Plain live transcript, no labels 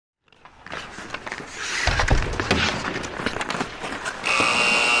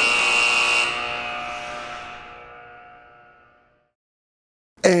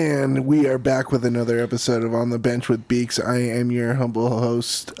And we are back with another episode of On the Bench with Beaks. I am your humble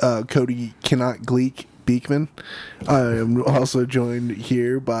host, Cody Cannot Gleek Beekman. I am also joined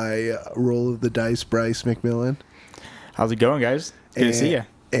here by Roll of the Dice, Bryce McMillan. How's it going, guys? Good to see you.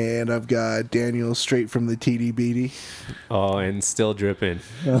 And I've got Daniel straight from the TDBD. Oh, and still dripping.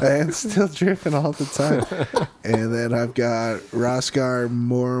 And still dripping all the time. And then I've got Roskar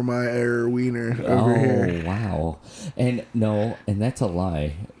Mormeyer Wiener over here. Oh, wow. And that's a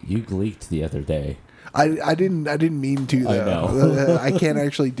lie. You gleeked the other day. I didn't mean to, though. I know. I can't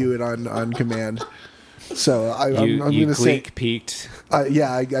actually do it on command. So I'm going to say... peaked.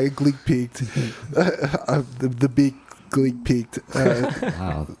 Yeah, I gleek peaked. The beak gleek peaked.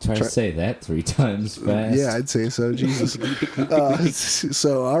 Wow, try to say that 3 times fast. Yeah, I'd say so. Jesus.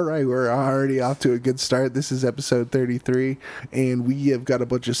 So, all right, we're already off to a good start. This is episode 33, and we have got a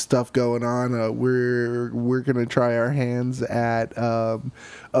bunch of stuff going on. We're going to try our hands at a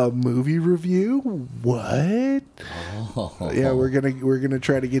movie review. What? Oh. Yeah, we're gonna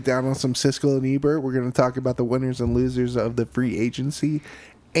try to get down on some Siskel and Ebert. We're gonna talk about the winners and losers of the free agency.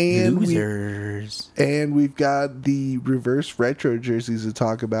 And we've got the reverse retro jerseys to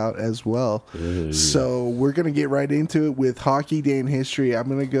talk about as well. Ooh. So we're going to get right into it with Hockey Day in History. I'm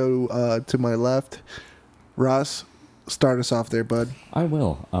going to go to my left. Ross, start us off there, bud. I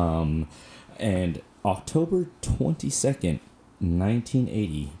will. And October 22nd,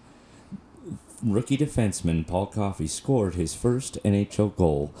 1980, rookie defenseman Paul Coffey scored his first NHL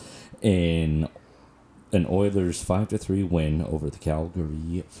goal in an Oilers 5-3 win over the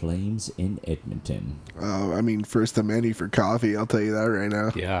Calgary Flames in Edmonton. I mean, first of many for Coffee, I'll tell you that right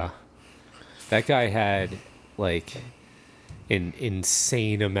now. Yeah. That guy had, like, an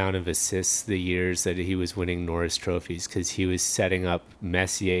insane amount of assists the years that he was winning Norris trophies because he was setting up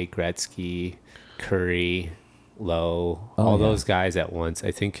Messier, Gretzky, Curry, Lowe, all those guys at once.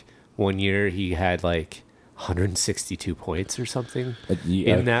 I think one year he had, like, 162 points or something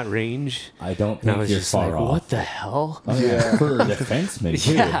in that range. I don't and I think was you're just far like, off. what the hell? Oh, yeah. For a defenseman,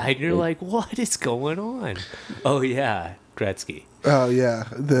 too. Yeah, and you're like, what is going on? Oh, yeah, Gretzky. Oh, yeah.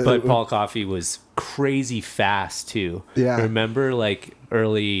 But Paul Coffey was crazy fast, too. Yeah. Remember, like,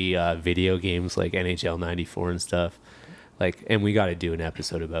 early video games like NHL 94 and stuff? Like, and we got to do an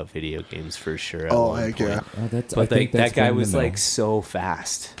episode about video games for sure. Oh, heck yeah. But like, that guy was, like, so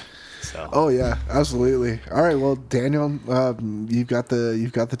fast. So. Oh yeah, absolutely. All right, well, Daniel, you've got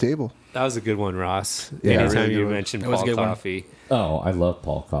the table. That was a good one, Ross. Yeah, Anytime really you good mentioned one. That was Paul a good one. Coffey. Oh, I love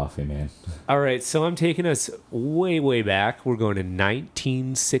Paul Coffey, man. All right, so I'm taking us way, way back. We're going to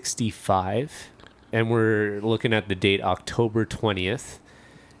 1965, and we're looking at the date October 20th,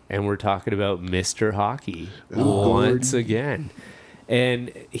 and we're talking about Mr. Hockey once again.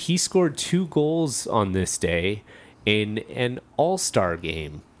 And he scored 2 goals on this day in an all-star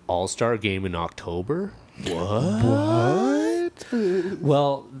game. All-star game in October? What?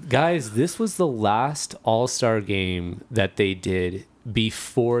 Well, guys, this was the last all-star game that they did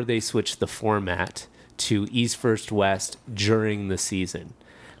before they switched the format to East First West during the season.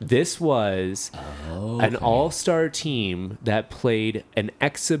 This was an all-star team that played an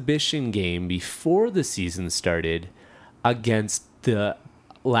exhibition game before the season started against the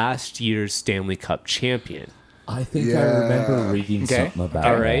last year's Stanley Cup champion. I think I remember reading something about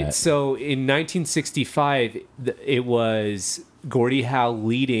All right. that. So in 1965, it was Gordie Howe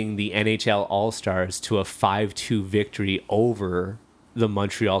leading the NHL All-Stars to a 5-2 victory over the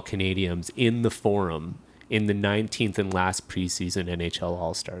Montreal Canadiens in the Forum in the 19th and last preseason NHL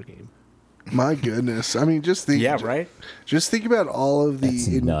All-Star game. My goodness, I mean, just think. Yeah, right? Just think about all of That's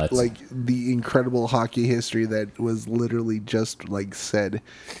nuts. the incredible hockey history that was literally just like said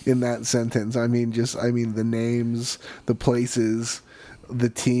in that sentence. I mean, the names, the places, the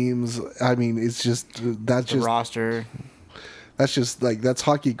teams. I mean, it's just The roster. That's just like that's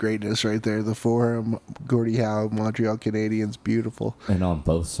hockey greatness right there. The Forum, Gordie Howe, Montreal Canadiens, beautiful. And on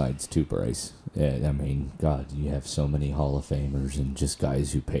both sides, too, Bryce. Yeah, I mean, God, you have so many Hall of Famers and just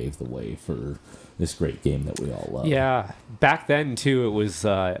guys who paved the way for this great game that we all love. Yeah. Back then, too, it was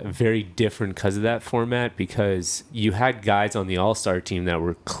very different because of that format because you had guys on the All-Star team that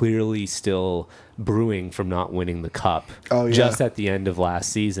were clearly still brewing from not winning the Cup just at the end of last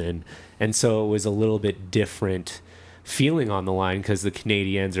season. And so it was a little bit different feeling on the line because the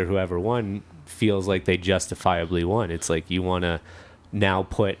Canadiens or whoever won feels like they justifiably won. It's like you want to now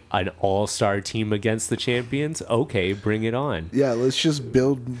put an all-star team against the champions. Okay, bring it on. Yeah, let's just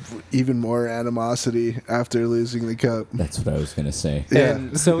build even more animosity after losing the cup. That's what I was going to say. Yeah.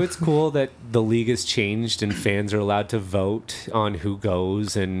 And so it's cool that the league has changed and fans are allowed to vote on who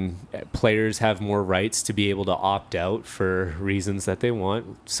goes, and players have more rights to be able to opt out for reasons that they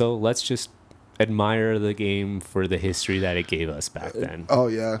want. So let's just admire the game for the history that it gave us back then. Oh,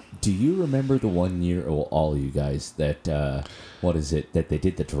 yeah. Do you remember the 1 year, well, all you guys, that, what is it, that they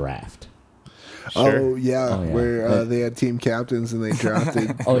did the draft? Sure. Oh, yeah, where they had team captains and they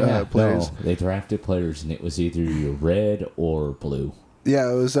drafted players. No, they drafted players, and it was either your red or blue.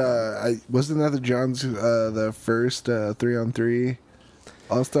 Yeah, it was, wasn't that the Johns, the first 3-on-3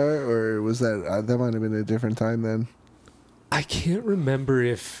 All-Star, or was that might have been a different time then? I can't remember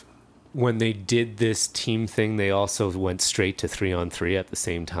if when they did this team thing, they also went straight to 3-on-3 at the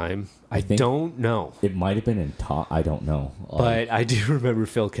same time. I don't know. It might have been in top. I don't know. But I do remember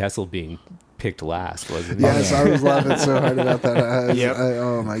Phil Kessel being picked last, wasn't he? Yes, I was laughing so hard about that. Yep.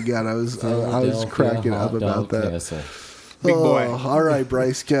 Oh my god, I was cracking up about that. Castle. Big boy. All right,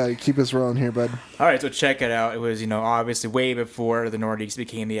 Bryce, keep us rolling here, bud. All right, so check it out. It was, obviously way before the Nordiques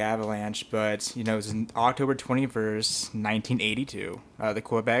became the Avalanche, but, it was on October 21st, 1982. The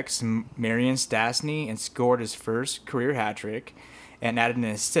Quebec's Marian Stastny and scored his first career hat trick and added an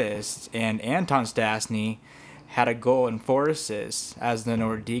assist, and Anton Stastny had a goal and 4 assists as the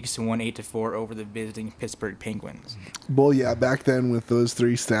Nordiques won 8-4 over the visiting Pittsburgh Penguins. Well, yeah, back then with those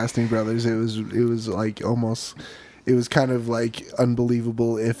 3 Stastny brothers, it was like almost... It was kind of like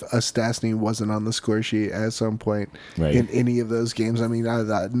unbelievable if a Stastny wasn't on the score sheet at some point in any of those games. I mean,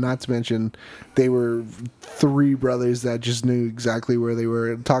 not to mention they were 3 brothers that just knew exactly where they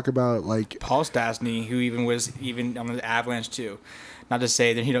were. Talk about like Paul Stastny, who was on the Avalanche too. Not to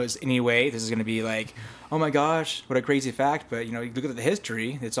say that, anyway, this is going to be like, oh my gosh, what a crazy fact. But, you look at the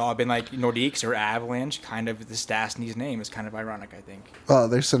history, it's all been like Nordiques or Avalanche, kind of the Stastny's name is kind of ironic, I think. Oh,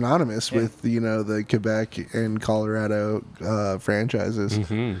 they're synonymous with, the Quebec and Colorado franchises,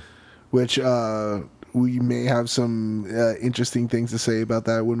 which we may have some interesting things to say about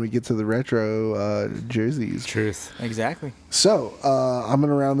that when we get to the retro jerseys. Truth. Exactly. So, I'm going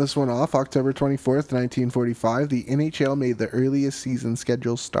to round this one off. October 24th, 1945, the NHL made the earliest season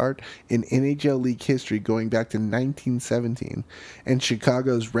schedule start in NHL League history going back to 1917, and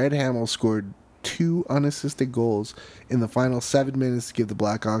Chicago's Red Hamill scored 2 unassisted goals in the final 7 minutes to give the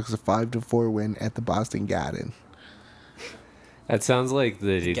Blackhawks a 5-4 win at the Boston Garden. That sounds like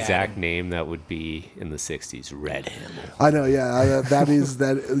the exact name that would be in the 60s, Red Hamill. I know, yeah. That is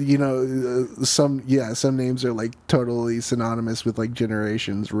that. Some names are like totally synonymous with like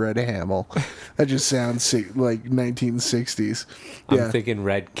generations. Red Hamill, that just sounds like 1960s. Yeah. I'm thinking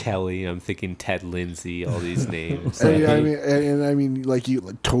Red Kelly. I'm thinking Ted Lindsay. All these names. I mean, like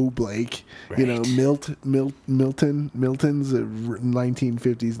Toe Blake. Right. Milton's a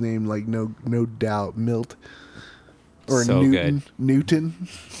 1950s name, like no doubt, Milt. Or so Newton.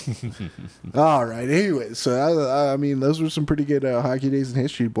 All right. Anyway, so those were some pretty good hockey days in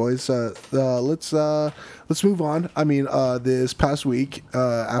history, boys. Let's move on. I mean, this past week,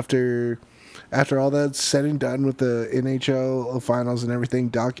 after all that's said and done with the NHL finals and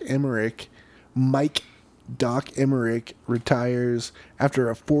everything, Mike Doc Emmerich retires after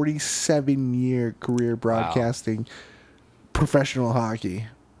a 47-year career broadcasting professional hockey,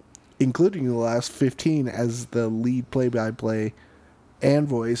 including the last 15 as the lead play-by-play and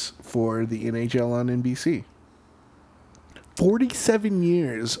voice for the NHL on NBC. 47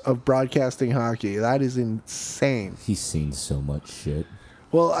 years of broadcasting hockey. That is insane. He's seen so much shit.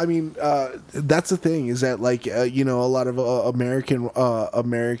 Well, I mean, that's the thing is that a lot of American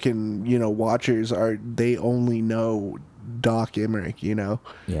watchers they only know Doc Emmerich,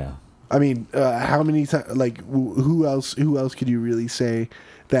 Yeah. I mean, how many times? Who else could you really say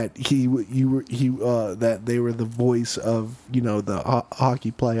that that they were the voice of the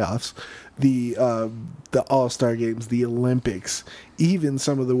hockey playoffs, the All-Star games, the Olympics, even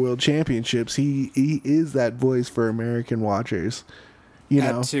some of the World Championships? He is that voice for American watchers.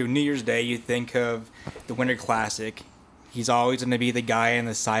 To New Year's Day, you think of the Winter Classic. He's always going to be the guy on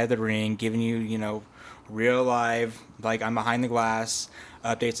the side of the ring, giving you real live, like I'm behind the glass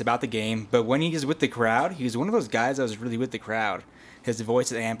updates about the game. But when he is with the crowd, he was one of those guys that was really with the crowd. His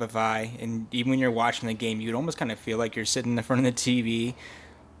voice would amplify, and even when you're watching the game, you'd almost kind of feel like you're sitting in front of the TV,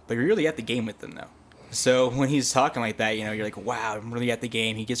 but you're really at the game with them, though. So when he's talking like that, you're like, wow, I'm really at the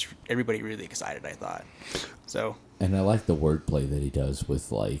game. He gets everybody really excited, I thought. So. And I like the wordplay that he does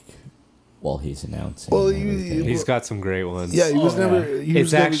with, while he's announcing. Well, and everything. He's got some great ones. Yeah, he was Oh, never. yeah. He was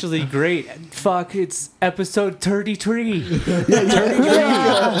It's never- actually great. Fuck, it's episode 33.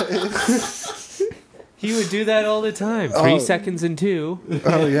 He would do that all the time. 3 seconds and 2.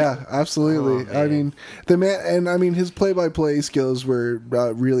 Oh yeah, absolutely. Oh, I man. mean, the man, and I mean his play-by-play skills were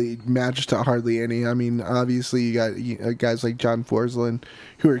really matched to hardly any. I mean, obviously you got guys like John Forsland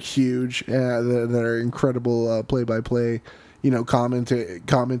who are huge, that are incredible play-by-play,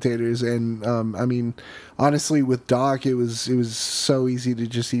 commentators, and I mean, honestly, with Doc, it was so easy to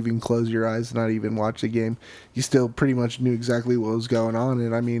just even close your eyes and not even watch the game. You still pretty much knew exactly what was going on,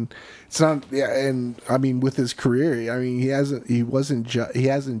 and I mean, it's not. Yeah, and I mean, with his career, I mean, he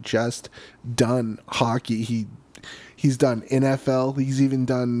hasn't just done hockey. He's done NFL. He's even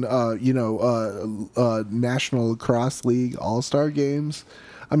done National Lacrosse League All-Star games.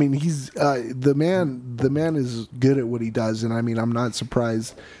 I mean, he's the man. The man is good at what he does, and I mean, I'm not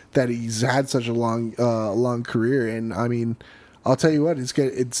surprised that he's had such a long career. And I mean, I'll tell you what, it's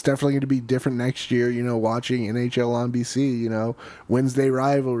definitely going to be different next year. Watching NHL on BC. Wednesday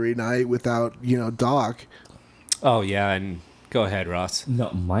rivalry night without Doc. Oh, yeah, and go ahead, Ross.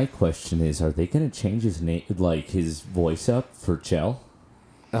 No, my question is, are they going to change his name, like his voice up for Chell?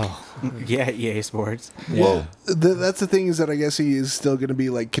 Oh, Yeah, EA Sports. Well, that's the thing, is that I guess he is still going to be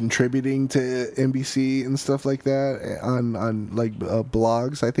like contributing to NBC and stuff like that on like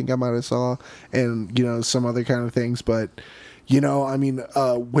blogs. I think I might have saw, and some other kind of things. But I mean,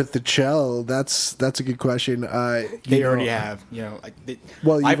 with the Chell, that's a good question. They already have, Well,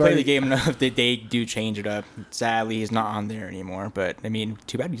 I you've play already- the game enough that they do change it up. Sadly, he's not on there anymore. But I mean,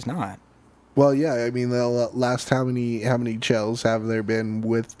 too bad he's not. Well, yeah. I mean, the last how many Chells have there been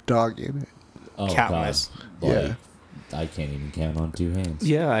with Dog in it? Oh, Countless. God. Like, Yeah. I can't even count on 2 hands.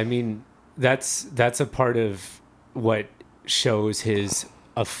 yeah, I mean, that's a part of what shows his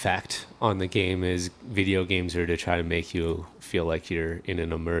effect on the game is video games are to try to make you feel like you're in an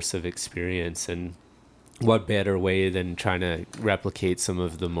immersive experience, and what better way than trying to replicate some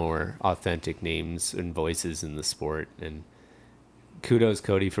of the more authentic names and voices in the sport. And kudos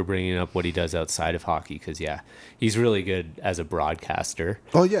Cody for bringing up what he does outside of hockey, because yeah, he's really good as a broadcaster.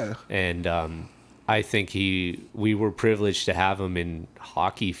 Oh yeah. And I think we were privileged to have him in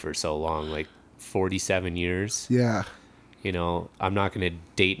hockey for so long, like 47 years. Yeah. I'm not going to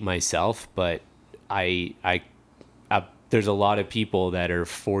date myself, but I there's a lot of people that are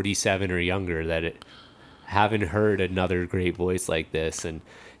 47 or younger that haven't heard another great voice like this, and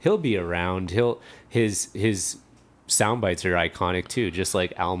he'll be around. His sound bites are iconic too, just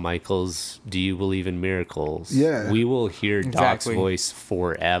like Al Michaels' "Do You Believe in Miracles?" Yeah. We will hear Doc's Exactly. voice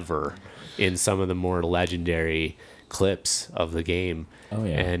forever in some of the more legendary clips of the game. Oh,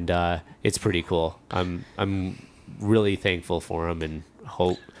 yeah. And it's pretty cool. I'm really thankful for him, and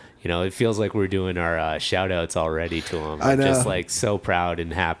hope it feels like we're doing our shout outs already to him. I I'm know. just like so proud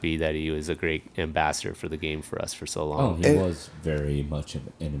and happy that he was a great ambassador for the game for us for so Oh, long. he was very much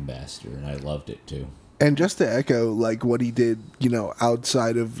an ambassador, and I loved it too. And just to echo, like what he did,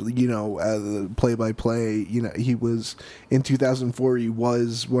 outside of the play-by-play, he was in 2004. He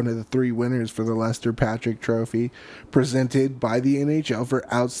was one of the 3 winners for the Lester Patrick Trophy, presented by the NHL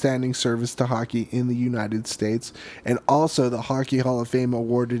for outstanding service to hockey in the United States, and also the Hockey Hall of Fame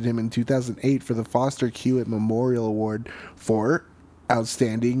awarded him in 2008 for the Foster Hewitt Memorial Award for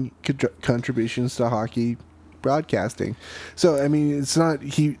outstanding contributions to hockey broadcasting. So I mean, it's not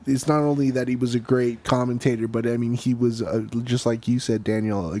only that he was a great commentator, but I mean, he was just like you said,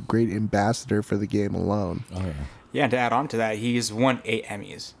 Daniel, a great ambassador for the game alone. Oh yeah. Yeah, and to add on to that, he's won 8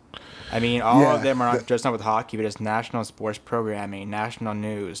 Emmys. I mean, all Yeah, of them are not just not with hockey, but it's national sports programming, national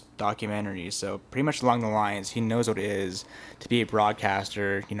news, documentaries. So pretty much along the lines, he knows what it is to be a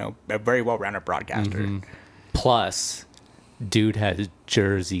broadcaster. A very well-rounded broadcaster. Plus, dude had a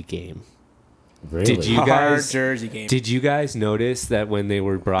Jersey game. Really? Did you Hard guys Jersey game. Did you guys notice that when they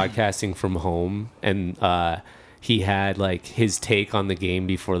were broadcasting from home and he had like his take on the game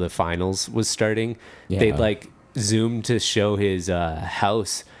before the finals was starting, they'd like zoom to show his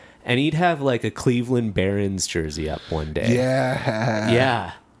house, and he'd have like a Cleveland Barons jersey up one day.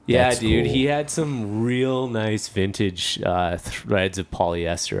 Yeah. Yeah, That's dude. cool. He had some real nice vintage threads of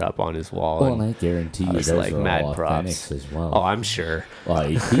polyester up on his wall. Well, and and I guarantee you, was those like are mad all props. authentics as well. Oh, I'm sure. Like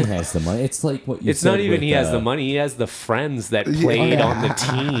he has the money. It's like what you It's said not even with, he has the money. He has the friends that played on the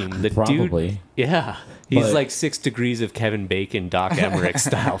team. The Probably. dude, yeah. He's But- like 6 degrees of Kevin Bacon, Doc Emmerich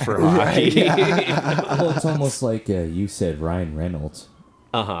style for hockey. Well, it's almost like you said, Ryan Reynolds.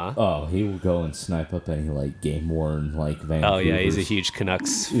 Oh, he will go and snipe up any like game worn like Vancouver. Oh yeah, he's a huge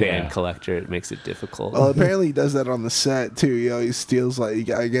Canucks fan collector. It makes it difficult. Well, apparently he does that on the set too. You know, he steals like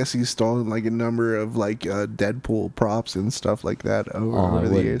I guess he's stolen like a number of like Deadpool props and stuff like that over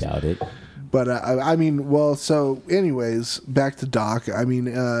the years. Doubt it. But I mean, well, so anyways, back to Doc. I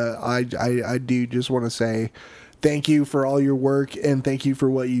mean, I do just want to say thank you for all your work and thank you for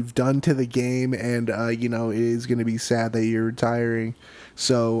what you've done to the game. And you know, it is going to be sad that you're retiring.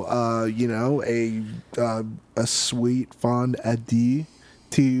 So you know, a sweet fond adieu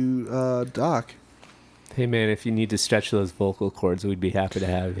to Doc. Hey man, if you need to stretch those vocal cords, we'd be happy to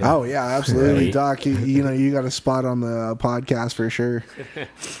have you. Oh yeah, absolutely, Right. Doc. You know, you got a spot on the podcast for sure.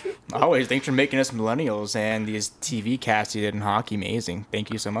 Always, thanks for making us millennials and these TV casts you did in hockey amazing.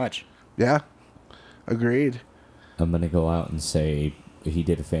 Thank you so much. Yeah, agreed. I'm gonna go out and say he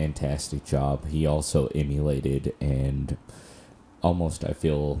did a fantastic job. He also emulated and almost, I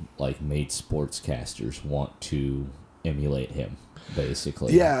feel like, made sportscasters want to emulate him.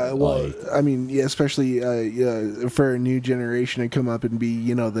 Basically, Yeah, well, like, I mean, yeah, especially for a new generation to come up and be,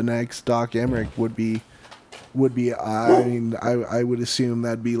 you know, the next Doc Emmerich would be. I mean, I would assume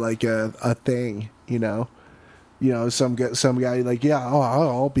that'd be like a thing, you know. Some guy like, yeah,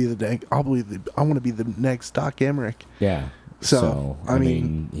 I'll be the next. I want to be the next Doc Emmerich. yeah. So, I I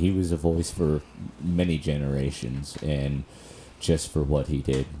mean, mean, he was a voice for many generations, and just for what he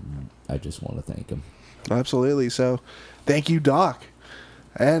did, I just want to thank him. Absolutely. So, thank you, Doc.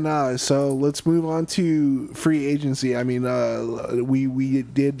 And so let's move on to free agency. I mean, we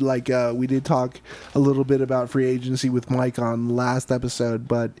did talk a little bit about free agency with Mike on last episode,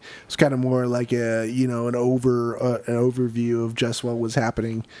 but it's kind of more like an overview of just what was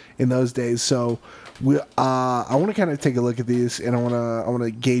happening in those days. So I want to kind of take a look at these, and I want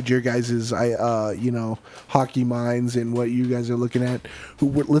to gauge your guys's hockey minds and what you guys are looking at.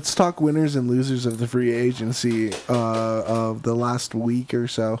 Let's talk winners and losers of the free agency of the last week or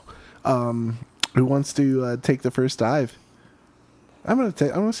so. Who wants to take the first dive? I'm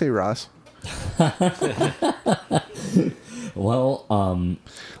gonna say Ross. Well,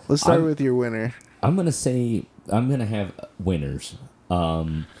 Let's start with your winner. I'm gonna have winners.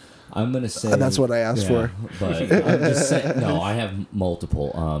 I'm gonna say That's what I asked for. But I'm just saying, no, I have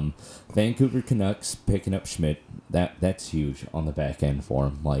multiple. Vancouver Canucks picking up Schmidt. That's huge on the back end for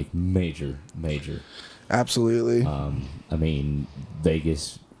him. Like major. Absolutely. I mean,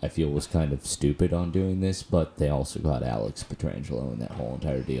 Vegas, I feel, was kind of stupid on doing this, but they also got Alex Petrangelo in that whole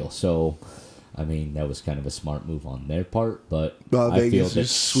entire deal. So, I mean, that was kind of a smart move on their part. But I feel Vegas that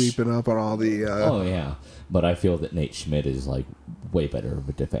is sweeping up on all the. Oh yeah, but I feel that Nate Schmidt is like way better of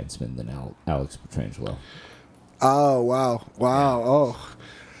a defenseman than Alex Petrangelo. Oh wow! Oh,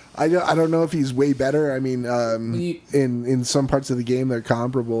 I don't know if he's way better. I mean, in some parts of the game they're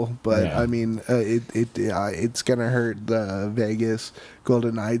comparable, but Yeah. I mean, it's gonna hurt the Vegas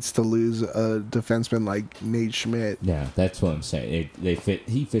Golden Knights to lose a defenseman like Nate Schmidt. Yeah, that's what I'm saying.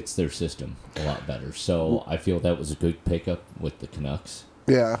 He fits their system a lot better. So I feel that was a good pickup with the Canucks.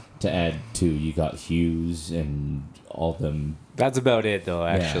 Yeah, To add to, you got Hughes and all them. That's about it, though.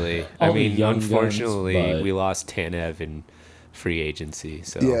 Actually, Yeah. I All the mean, young unfortunately, guns, but- we lost Tanev in free agency.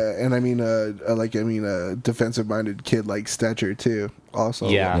 So yeah, and I mean, a defensive-minded kid like Stetcher too. Also,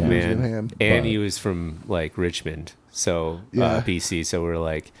 yeah, losing man. him. And But- he was from like Richmond, so Yeah. BC. So we're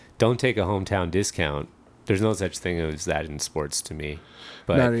like, don't take a hometown discount. There's no such thing as that in sports to me.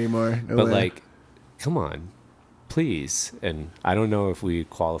 But Not anymore. No but way. like, come on, please. And I don't know if we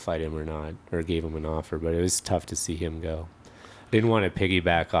qualified him or not, or gave him an offer, but it was tough to see him go. Didn't want to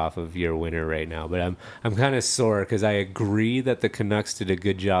piggyback off of your winner right now, but I'm kind of sore because I agree that the Canucks did a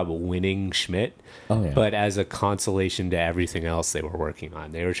good job of winning Schmidt. Oh yeah, But as a consolation to everything else they were working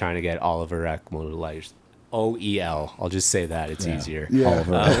on, they were trying to get Oliver Ekman, OEL. I'll just say that, it's Yeah. easier. Yeah.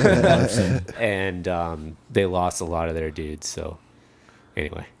 Oliver Larson. And they lost a lot of their dudes. So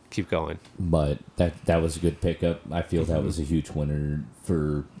anyway, keep going. But that was a good pickup. I feel that was a huge winner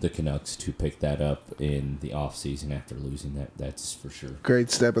for the Canucks to pick that up in the offseason after losing that. That's for sure.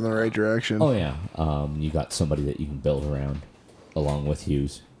 Great step in the right direction. Oh yeah, you got somebody that you can build around, along with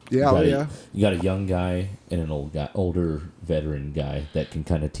Hughes. Yeah, You got a young guy and an older veteran guy that can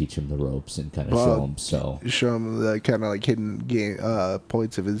kind of teach him the ropes and kind of Well, show him. So Show him the kind of like hidden game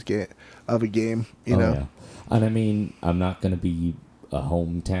points of his game of a game. You oh, know. yeah. And I mean, I'm not going to be a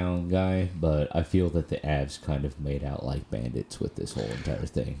hometown guy, but I feel that the Avs kind of made out like bandits with this whole entire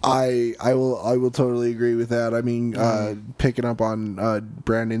thing. I will totally agree with that. I mean, picking up on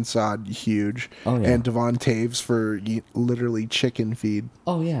Brandon Saad, huge, Oh, yeah. and Devon Taves for literally chicken feed.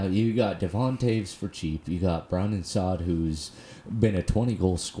 Oh yeah, you got Devon Taves for cheap. You got Brandon Saad, who's been a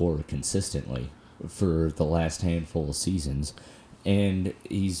 20-goal scorer consistently for the last handful of seasons, and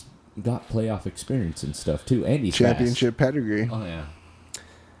he's got playoff experience and stuff too, and he's Championship pedigree. fast. Oh yeah.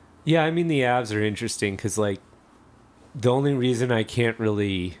 Yeah, I mean the Avs are interesting because like the only reason I can't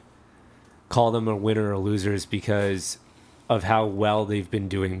really call them a winner or loser is because of how well they've been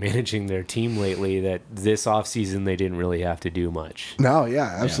doing managing their team lately. That this offseason they didn't really have to do much. No,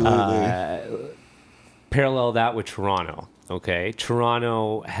 yeah, absolutely. Parallel that with Toronto. Okay,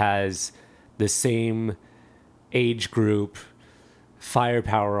 Toronto has the same age group,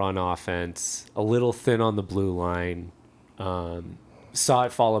 firepower on offense, a little thin on the blue line. Saw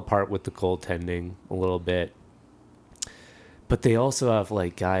it fall apart with the goaltending a little bit. But they also have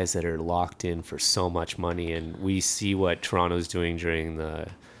like guys that are locked in for so much money, and we see what Toronto's doing during the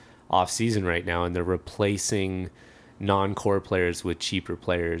off season right now, and they're replacing non-core players with cheaper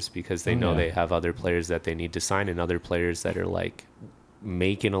players because they know they have other players that they need to sign and other players that are like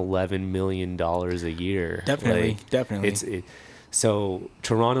making $11 million a year. Definitely. So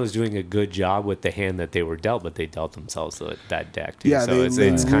Toronto's doing a good job with the hand that they were dealt, but they dealt themselves that deck too. Yeah, so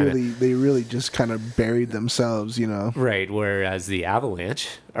they really just kind of buried themselves, you know. Right, whereas the Avalanche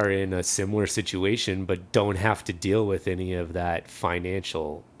are in a similar situation, but don't have to deal with any of that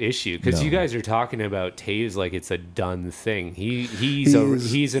financial issue. Because you guys are talking about Taves like it's a done thing. He's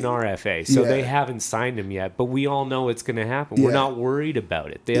an RFA, so they haven't signed him yet. But we all know it's going to happen. Yeah. We're not worried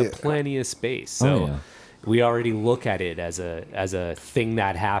about it. They have plenty of space. So we already look at it as a thing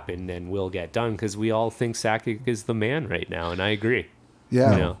that happened and will get done because we all think Sakic is the man right now, and I agree.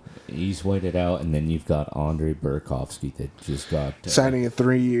 Yeah. You know? He's waited out, and then you've got Andre Burakovsky that just got... signing a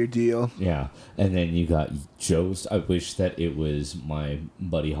 3-year deal. Yeah, and then you got Joe's... I wish that it was my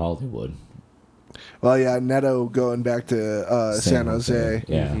buddy Hollywood. Well, yeah, Neto going back to San Jose.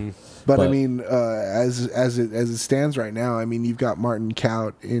 Yeah. Mm-hmm. But I mean, as it stands right now, I mean, you've got Martin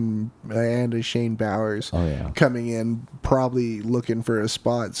Kaut and Shane Bowers coming in, probably looking for a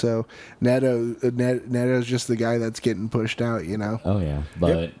spot. So Neto's just the guy that's getting pushed out, you know. Oh yeah,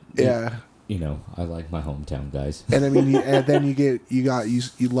 but yeah, you know, I like my hometown guys. And I mean, and then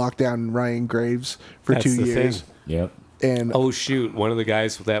you lock down Ryan Graves for That's 2 the years. thing. Yep. And oh shoot, one of the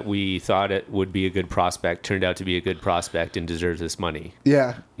guys that we thought it would be a good prospect turned out to be a good prospect and deserves this money.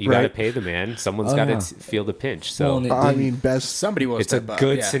 Yeah, you got to pay the man. Someone's got to feel the pinch. So I mean, somebody will. It's a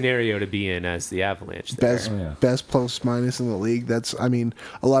good scenario to be in as the Avalanche. Best plus minus in the league. That's, I mean,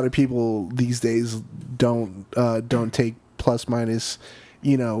 a lot of people these days don't take plus minus,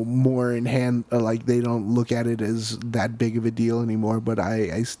 you know, more in hand. Like they don't look at it as that big of a deal anymore. But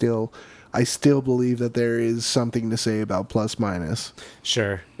I still believe that there is something to say about plus minus.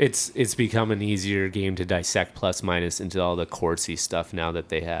 Sure. It's become an easier game to dissect plus minus into all the Corsi stuff now that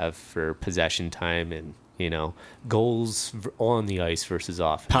they have for possession time and, you know, goals on the ice versus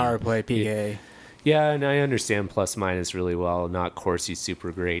off. Power play, PK. Yeah, and I understand plus minus really well. Not Corsi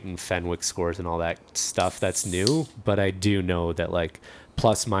super great and Fenwick scores and all that stuff that's new, but I do know that like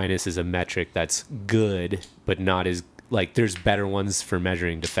plus minus is a metric that's good, but not as like there's better ones for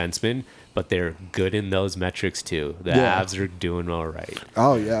measuring defensemen, but they're good in those metrics too. The Avs are doing all right.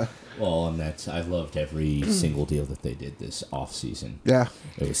 Oh yeah. Well, and I loved every single deal that they did this offseason. Yeah.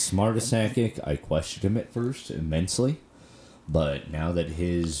 It was smart of Sakic. I questioned him at first immensely, but now that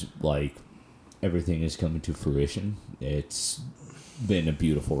his everything is coming to fruition, it's been a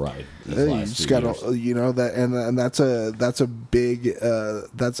beautiful ride. You just got to, you know, that, and that's a big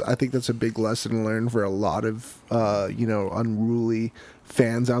I think that's a big lesson to learn for a lot of you know, unruly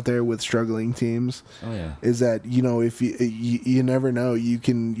fans out there with struggling teams. Oh yeah, is that, you know, if you never know, you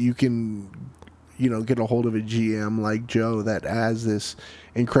can you know, get a hold of a GM like Joe that has this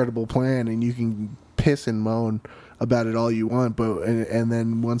incredible plan, and you can piss and moan about it all you want, but and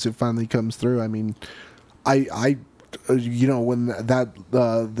then once it finally comes through, I mean, I you know, when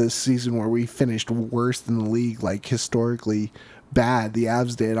this season where we finished worst in the league, like historically bad, the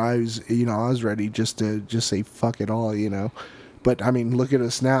Avs did, I was ready just to say fuck it all, you know. But I mean, look at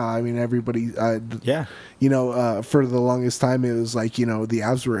us now. I mean, everybody, you know, for the longest time it was like, you know, the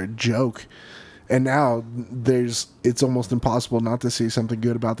Avs were a joke, and now it's almost impossible not to see something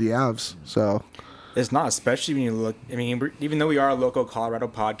good about the Avs. So It's not, especially when you look. I mean, even though we are a local Colorado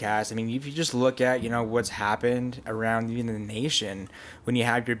podcast, I mean, if you just look at what's happened around even the nation, when you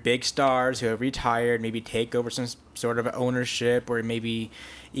have your big stars who have retired, maybe take over some sort of ownership, or maybe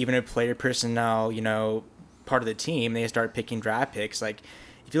even a player personnel, part of the team, they start picking draft picks. Like,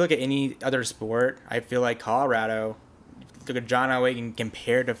 if you look at any other sport, I feel like Colorado, look at John Elway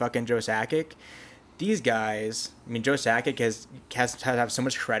compared to fucking Joe Sakic. These guys, I mean, Joe Sakic has to have so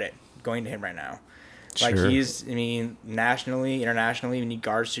much credit going to him right now. Like, Sure. Nationally, internationally, in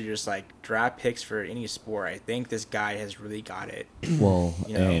regards to just, like, draft picks for any sport, I think this guy has really got it. Well,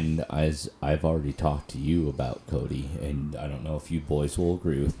 You know? and as I've already talked to you about, Cody, and I don't know if you boys will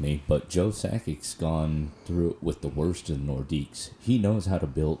agree with me, but Joe Sakic's gone through it with the worst of the Nordiques. He knows how to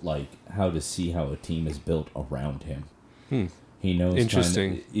build, how to see how a team is built around him. He knows.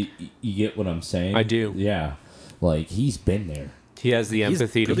 Interesting. You get what I'm saying? I do. Yeah. Like, he's been there. He has the He's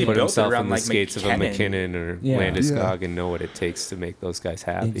empathy to really put built himself around, in the like, skates of a McKinnon or Yeah. Landeskog and know what it takes to make those guys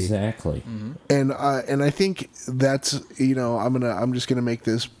happy. Exactly. And I think that's I'm just gonna make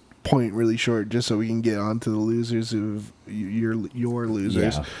this point really short just so we can get on to the losers of your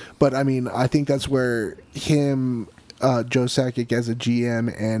losers. Yeah. But I mean, I think that's where Joe Sakic as a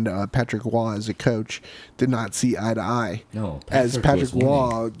GM and Patrick Waugh as a coach did not see eye to eye. No, As Patrick Patrick was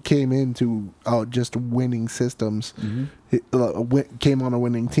Waugh came into just winning systems, came on a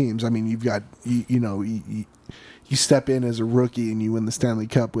winning teams. I mean, you've got you step in as a rookie and you win the Stanley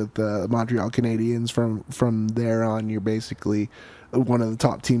Cup with the Montreal Canadiens. From there on, you're basically one of the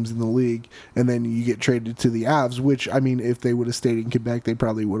top teams in the league, and then you get traded to the Avs, which, I mean, if they would have stayed in Quebec, they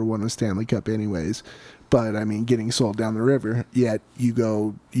probably would have won a Stanley Cup anyways. But I mean, getting sold down the river, yet you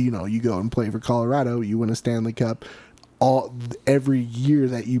go and play for Colorado, you win a Stanley Cup. Every year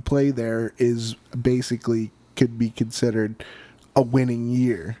that you play there is basically could be considered a winning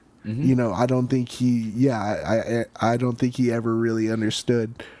year. I don't think I don't think he ever really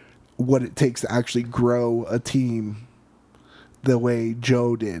understood what it takes to actually grow a team the way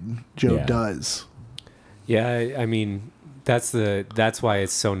Joe Yeah. does. Yeah, I mean, that's why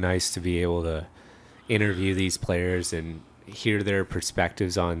it's so nice to be able to interview these players and hear their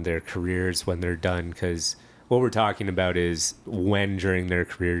perspectives on their careers when they're done, because what we're talking about is when during their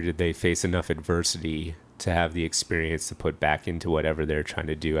career did they face enough adversity to have the experience to put back into whatever they're trying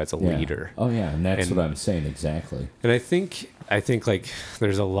to do as a Yeah. leader. Oh yeah, and that's And- what I'm saying exactly. And I think like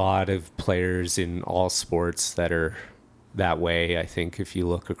there's a lot of players in all sports that are that way. I think if you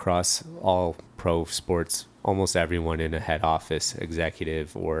look across all pro sports, almost everyone in a head office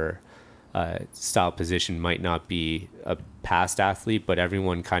executive or style position might not be a past athlete, but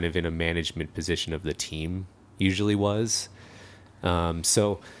everyone kind of in a management position of the team usually was.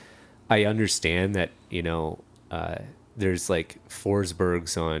 So I understand that, there's like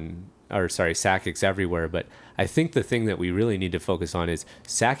Forsbergs Sakic's everywhere, but I think the thing that we really need to focus on is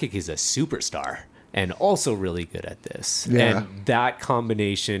Sakic is a superstar and also really good at this. Yeah. And that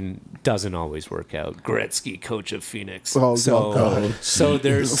combination doesn't always work out. Gretzky, coach of Phoenix. Oh, so, God. so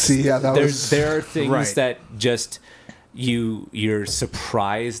there's See, yeah, that was- there are things Right. that just you're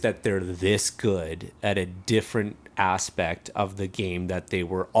surprised that they're this good at a different aspect of the game that they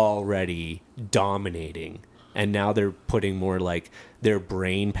were already dominating, and now they're putting more like their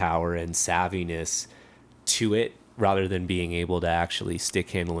brain power and savviness to it rather than being able to actually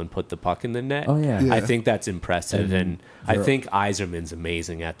stick handle and put the puck in the net. Oh, yeah. Yeah. I think that's impressive, and I they're- think Eiserman's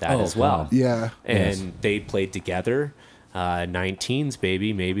amazing at that Oh, as well. God. Yeah. And Yes. they played together. 19s,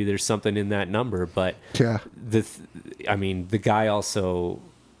 baby. Maybe there's something in that number, but Yeah. the guy also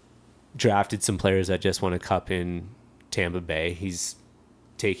drafted some players that just won a cup in Tampa Bay. He's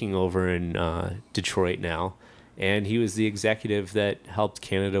taking over in Detroit now, and he was the executive that helped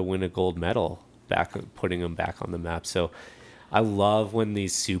Canada win a gold medal, putting them back on the map. So I love when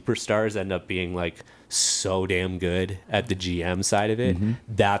these superstars end up being like so damn good at the GM side of it.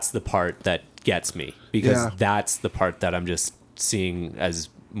 That's the part that gets me, because Yeah. that's the part that I'm just seeing as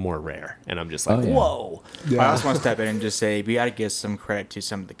more rare, and I'm just like, Oh, yeah. whoa. I Yeah. also want to step in and just say we got to give some credit to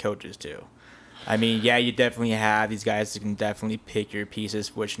some of the coaches too. I mean, yeah, you definitely have these guys that can definitely pick your pieces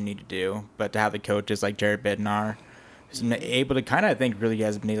for what you need to do, but to have the coaches like Jared Bednar, who's been able to kind of, I think, really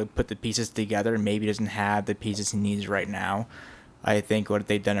has been able to put the pieces together, and maybe doesn't have the pieces he needs right now. I think what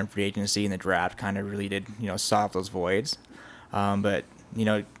they've done in free agency and the draft kind of really did, solve those voids. But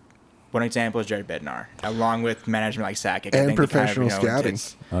one example is Jared Bednar, along with management like Sakic. I And think they professional scouting.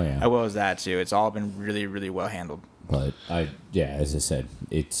 Oh, yeah. As well as that too. It's all been really, really well handled. But as I said,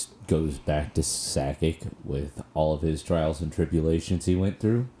 it goes back to Sakic with all of his trials and tribulations he went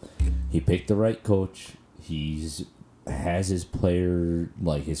through. He picked the right coach. He's has his player,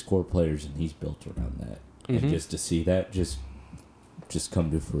 like his core players, and he's built around that. And just to see that just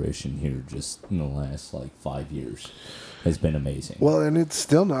come to fruition here just in the last like 5 years has been amazing. Well, and it's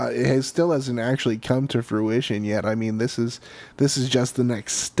still not. Still hasn't actually come to fruition yet. I mean, this is just the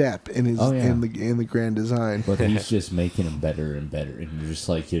next step in his in the grand design. But he's just making them better and better, and you're just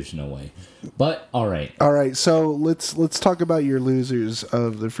like, there's no way. But all right. So let's talk about your losers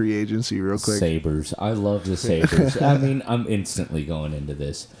of the free agency real quick. Sabres. I love the Sabres. I mean, I'm instantly going into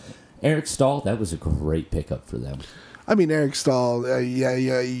this. Eric Stahl, that was a great pickup for them. I mean, Eric Stahl,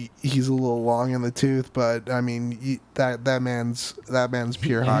 he's a little long in the tooth, but I mean, that man's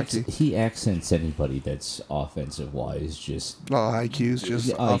pure hockey. He accents anybody that's offensive wise. Just IQ's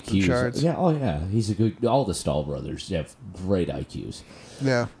just off the charts. Yeah, he's a good. All the Stahl brothers have great IQs.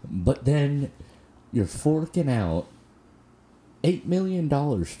 Yeah, but then you're forking out $8 million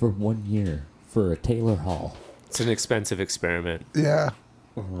for 1 year for a Taylor Hall. It's an expensive experiment. Yeah,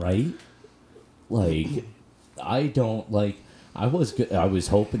 right. Like. I don't like. I was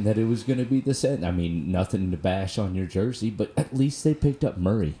hoping that it was going to be the same. I mean, nothing to bash on your jersey, but at least they picked up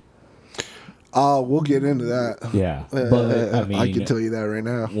Murray. We'll get into that. Yeah, but I mean, I can tell you that right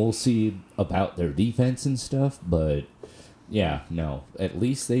now. We'll see about their defense and stuff, but yeah, no. At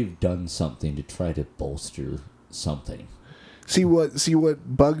least they've done something to try to bolster something. See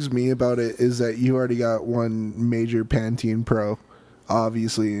what bugs me about it is that you already got one major Pantene Pro,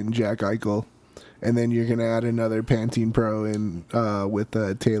 obviously, in Jack Eichel. And then you're gonna add another Pantene Pro in with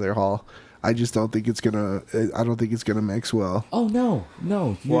Taylor Hall. I just don't think it's gonna. I don't think it's gonna mix well. Oh no!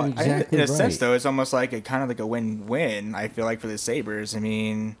 You're exactly in a right. sense, though, it's almost like a win-win. I feel like for the Sabres. I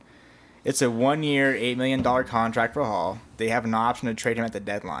mean, it's a 1 year, $8 million contract for Hall. They have an option to trade him at the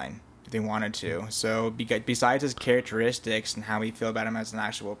deadline if they wanted to. So besides his characteristics and how we feel about him as an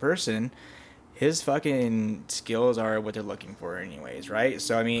actual person, his fucking skills are what they're looking for anyways, right?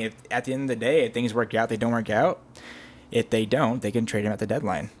 So, I mean, if at the end of the day, if things work out, they don't work out. If they don't, they can trade him at the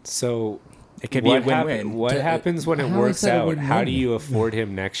deadline. So it could be a win-win. What happens when it works out? How do you afford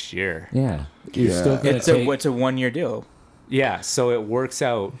him next year? Yeah. You're still gonna it's a 1 year deal. Yeah, so it works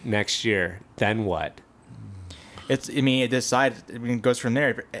out next year. Then what? It decides. It goes from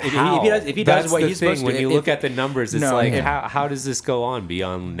there. If he That's does what the he's thing. supposed to. When you look at the numbers, it's how does this go on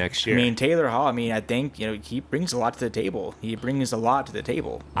beyond next year? I mean, Taylor Hall. I mean, I think he brings a lot to the table. He brings a lot to the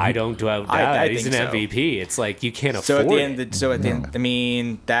table. I don't doubt that. He's an MVP. It's like you can't afford it. I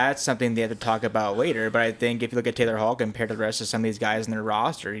mean, that's something they have to talk about later. But I think if you look at Taylor Hall compared to the rest of some of these guys in their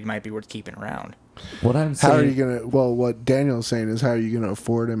roster, he might be worth keeping around. What I'm saying, how are you gonna? Well, what Daniel's saying is, how are you gonna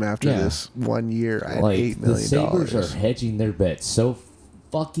afford him after this 1 year at $8 million? The Sabres are hedging their bets so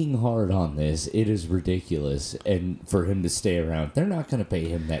fucking hard on this. It is ridiculous, and for him to stay around, they're not gonna pay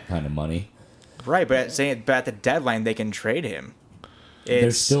him that kind of money. Right, but at the deadline they can trade him.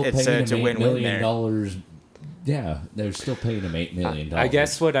 They're still paying him $8 million. Yeah, they're still paying him $8 million. I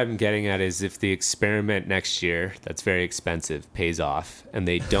guess what I'm getting at is if the experiment next year, that's very expensive, pays off, and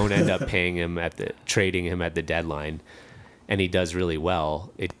they don't end up trading him at the deadline, and he does really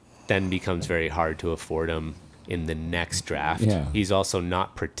well, it then becomes very hard to afford him in the next draft. Yeah. He's also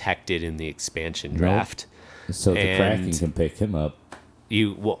not protected in the expansion draft. So the Kraken can pick him up.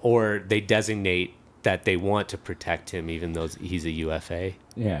 Or they designate that they want to protect him even though he's a UFA.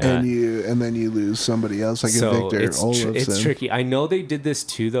 Yeah. And then you lose somebody else like a Victor Olofsson. It's tricky. I know they did this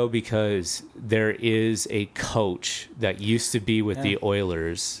too though because there is a coach that used to be with the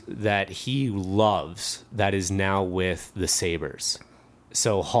Oilers that he loves that is now with the Sabres.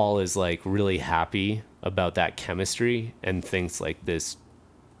 So Hall is like really happy about that chemistry and thinks like this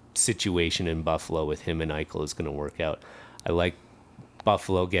situation in Buffalo with him and Eichel is going to work out. I like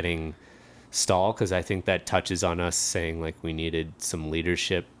Buffalo getting Stahl because I think that touches on us saying like we needed some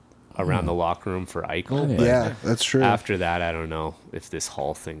leadership around the locker room for Eichel. Yeah, that's true. After that, I don't know if this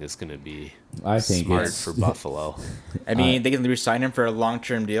Hall thing is going to be smart for Buffalo. I mean, they can re-sign him for a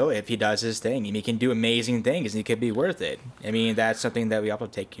long-term deal if he does his thing. He can do amazing things, and he could be worth it. I mean, that's something that we also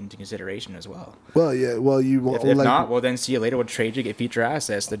take into consideration as well. Well, yeah. Well, if not, well, then see you later. We'll trade you, get future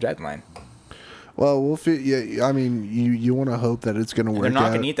assets, the deadline. Well, we'll fit. Yeah, I mean, you want to hope that it's going to work. They're not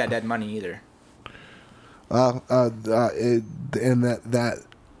going to eat that dead money either. That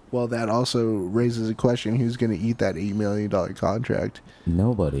also raises a question: who's going to eat that $8 million contract?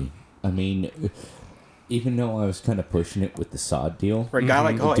 Nobody. I mean, even though I was kind of pushing it with the Saad deal, for a guy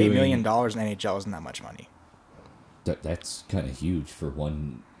like $8 million in NHL isn't that much money. That's kind of huge for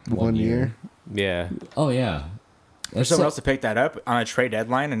one year. Yeah. Oh yeah. For someone else to pick that up on a trade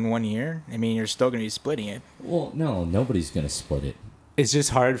deadline in 1 year, I mean, you're still going to be splitting it. Well, no, nobody's going to split it. It's just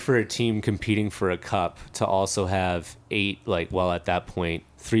hard for a team competing for a cup to also have at that point,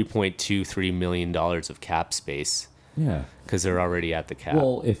 $3.23 million of cap space. Yeah. Because they're already at the cap.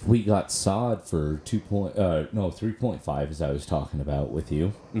 Well, if we got Saad for 3.5, as I was talking about with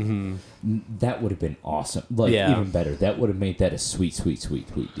you, that would have been awesome. Like, even better. That would have made that a sweet, sweet, sweet,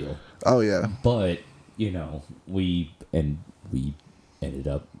 sweet deal. Oh, yeah. But, we ended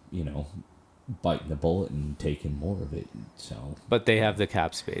up, biting the bullet and taking more of it. So, but they have the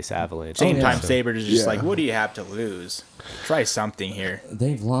cap space, Avalanche. Same time, Sabres is just like, what do you have to lose? Try something here.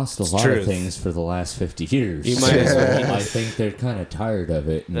 They've lost a lot of things for the last 50 years. You might as well. I think they're kind of tired of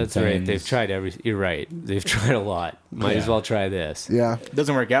it. That's right. They've tried everything. You're right. They've tried a lot. Might as well try this. Yeah. It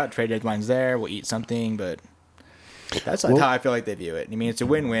doesn't work out. Trade deadline's there. We'll eat something, but that's how I feel like they view it. I mean, it's a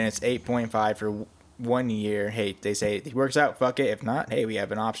win-win. It's 8.5 for 1 year. Hey, they say if it works out, fuck it. If not, hey, we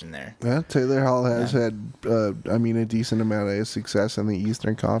have an option there. Yeah, Taylor Hall has had, a decent amount of success in the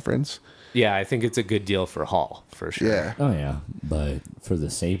Eastern Conference. Yeah, I think it's a good deal for Hall, for sure. Yeah. Oh, yeah. But for the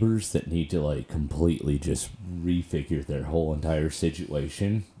Sabres that need to, completely just refigure their whole entire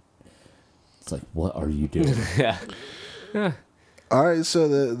situation, it's like, what are you doing? Yeah. All right,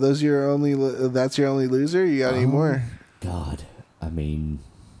 so that's your only loser? You got any more? God, I mean,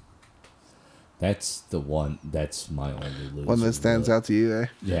 that's my only loser. One that stands out to you, eh?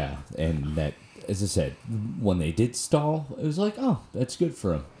 Yeah, and that, as I said, when they did stall, it was like, oh, that's good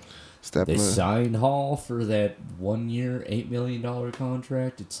for them. They signed Hall for that 1 year, $8 million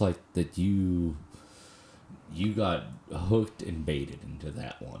contract. It's like that you got hooked and baited into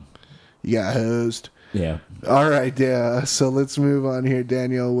that one. You got hosed. Yeah. All right, yeah. So let's move on here,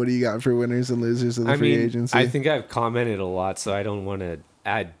 Daniel. What do you got for winners and losers of the free agency? I think I've commented a lot, so I don't want to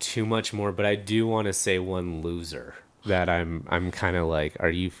add too much more, but I do want to say one loser that I'm kind of like, are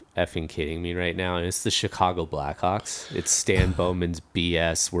you effing kidding me right now? And it's the Chicago Blackhawks. It's Stan Bowman's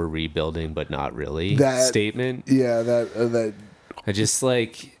BS, we're rebuilding, but not really statement. Yeah, that. I just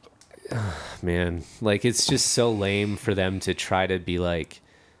man, it's just so lame for them to try to be like,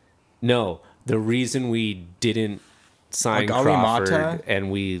 no, the reason we didn't sign Crawford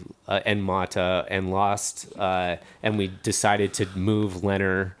and Mata and lost and we decided to move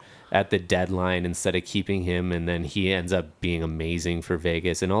Leonard at the deadline instead of keeping him, and then he ends up being amazing for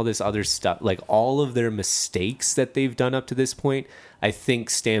Vegas and all this other stuff, all of their mistakes that they've done up to this point, I think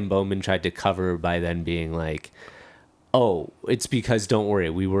Stan Bowman tried to cover by then being like, oh, it's because, don't worry,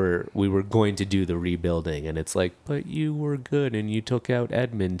 we were going to do the rebuilding. And it's like, but you were good and you took out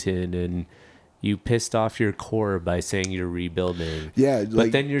Edmonton and you pissed off your core by saying you're rebuilding. Yeah.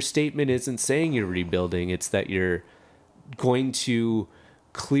 But then your statement isn't saying you're rebuilding. It's that you're going to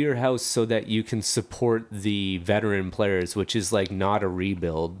clear house so that you can support the veteran players, which is not a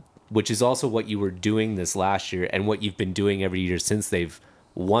rebuild, which is also what you were doing this last year and what you've been doing every year since they've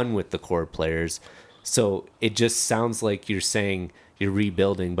won with the core players. So it just sounds like you're saying you're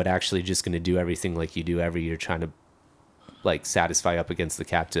rebuilding, but actually just going to do everything like you do every year, trying to satisfy up against the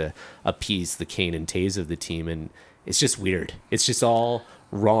cap to appease the Kane and Taves of the team. And it's just weird. It's just all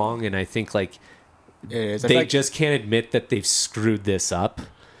wrong. And I think they just can't admit that they've screwed this up.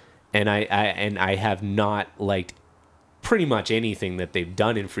 And I have not liked pretty much anything that they've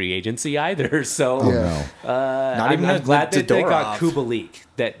done in free agency either. So I'm glad that they got Kubalik.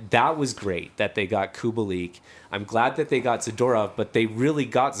 That was great that they got Kubalik. I'm glad that they got Zadorov, but they really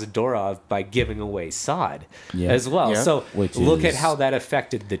got Zadorov by giving away Saad as well. Yeah. So look at how that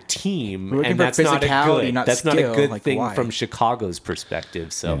affected the team, and that's not a good thing from Chicago's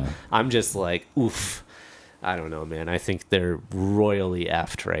perspective. So I'm just like, oof. I don't know, man. I think they're royally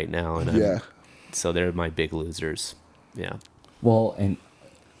effed right now, and so they're my big losers. Yeah. Well, and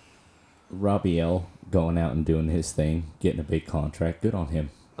Robbie L going out and doing his thing, getting a big contract. Good on him.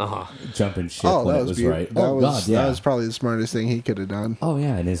 Jumping ship when it was right. That was probably the smartest thing he could have done. Oh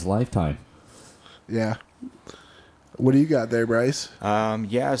yeah, in his lifetime. Yeah. What do you got there, Bryce?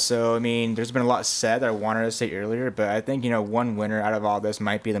 So I mean, there's been a lot said that I wanted to say earlier, but I think one winner out of all this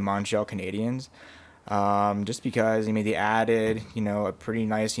might be the Montreal Canadiens. Just because, they added, a pretty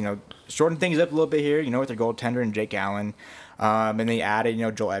nice, shortened things up a little bit here, with their goaltender and Jake Allen. And they added,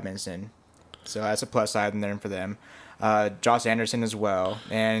 Joel Edmondson. So that's a plus side in there for them. Josh Anderson as well.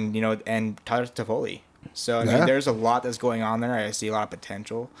 And, and Tyler Toffoli. So, I mean, there's a lot that's going on there. I see a lot of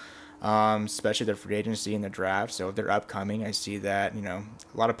potential, especially their free agency and the draft. So if they're upcoming, I see that, a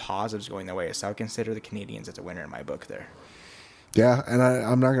lot of positives going their way. So I would consider the Canadiens as a winner in my book there. Yeah, and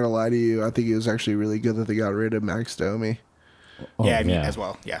I'm not going to lie to you. I think it was actually really good that they got rid of Max Domi. As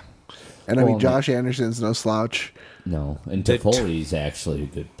well, yeah. And Josh Anderson's no slouch. No, and Toffoli's actually a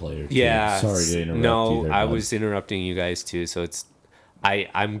good player, too. Yeah. Sorry to interrupt you there, I was interrupting you guys, too. So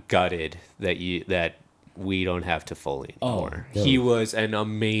I'm gutted that we don't have Toffoli anymore. Oh, He was an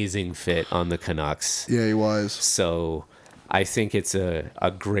amazing fit on the Canucks. Yeah, he was. So I think it's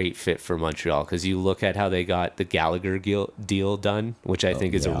a great fit for Montreal because you look at how they got the Gallagher deal done, which I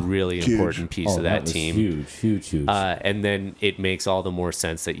think is a really Huge. important piece of that was team. Huge. And then it makes all the more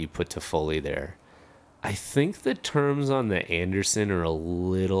sense that you put Toffoli there. I think the terms on the Anderson are a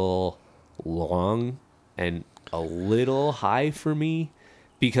little long and a little high for me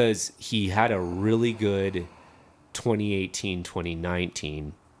because he had a really good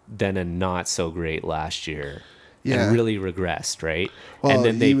 2018-2019, then a not so great last year. Yeah. And really regressed, right? Well, and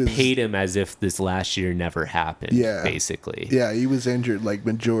then he they was- paid him as if this last year never happened, Yeah. basically. Yeah, he was injured like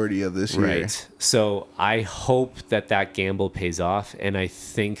majority of this year. Right. So I hope that gamble pays off, and I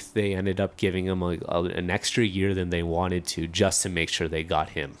think they ended up giving him an extra year than they wanted to just to make sure they got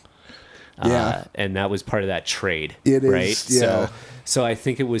him. Yeah. And that was part of that trade. It is, right? yeah. So I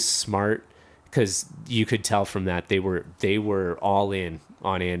think it was smart because you could tell from that they were all in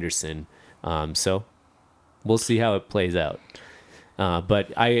on Anderson. So we'll see how it plays out.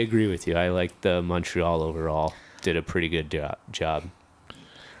 But I agree with you. I like the Montreal overall. Did a pretty good job.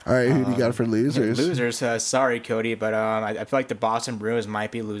 All right, who do you got for losers? Losers, sorry, Cody, but I feel like the Boston Bruins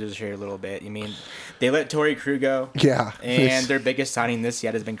might be losers here a little bit. I mean, they let Torrey Krug go. Yeah. And their biggest signing this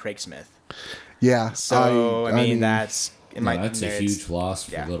yet has been Craig Smith. Yeah. So, I mean that's... It might, that's a it's- huge loss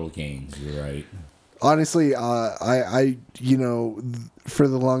for yeah. little gains. You're right. Honestly, I for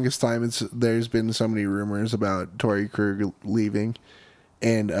the longest time, there's been so many rumors about Torrey Krug leaving,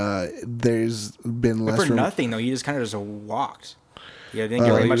 and there's been But less for nothing, though. He just kind of just walked. Yeah, I didn't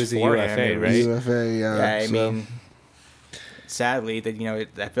get he much was a for UFA, him. right? UFA. Yeah, I so- mean, sadly, that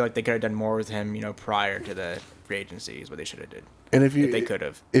I feel like they could have done more with him, prior to the free agency is what they should have did. and If they could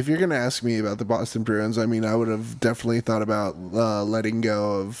have. If you're gonna ask me about the Boston Bruins, I mean, I would have definitely thought about letting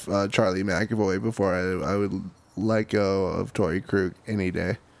go of Charlie McAvoy before I would let go of Torrey Krug any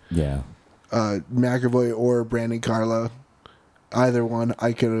day. Yeah. McAvoy or Brandon Carlo, either one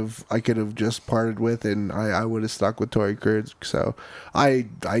I could have just parted with, and I would have stuck with Torrey Krug. So I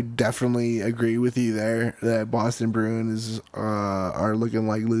definitely agree with you there that Boston Bruins are looking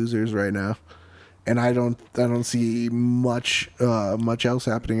like losers right now. And I don't see much else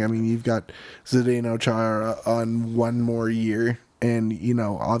happening. I mean, you've got Zdeno Chara on one more year, and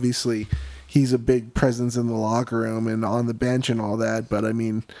obviously he's a big presence in the locker room and on the bench and all that. But I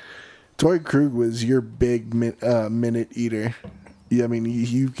mean, Torrey Krug was your big minute eater. Yeah, I mean,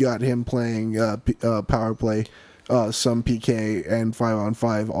 you got him playing power play, some PK and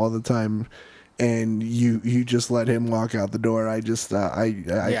 5-on-5 all the time, and you just let him walk out the door. I just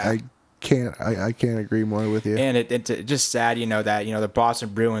I can't agree more with you. And it's just sad, that the Boston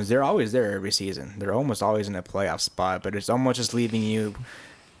Bruins, they're always there every season. They're almost always in a playoff spot, but it's almost just leaving you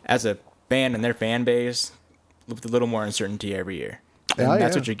as a fan and their fan base with a little more uncertainty every year. And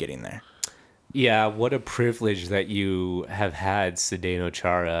that's what you're getting there. Yeah, what a privilege that you have had Zdeno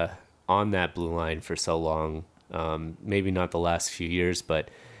Chara on that blue line for so long. Maybe not the last few years, but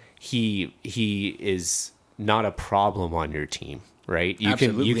he is not a problem on your team, right? You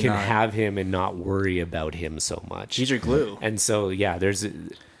Absolutely can not. have him and not worry about him so much. He's your glue. And so yeah,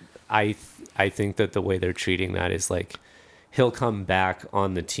 I think that the way they're treating that is like he'll come back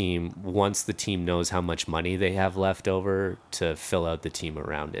on the team once the team knows how much money they have left over to fill out the team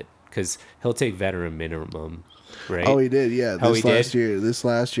around it. Because he'll take veteran minimum, right? Oh, he did, yeah. Oh, This he last did?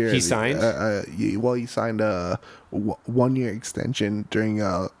 year, he signed? he signed a 1 year extension during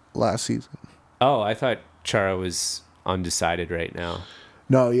last season. Oh, I thought Chara was undecided right now.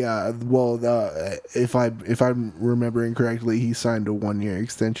 No, yeah. Well, if I'm remembering correctly, he signed a 1 year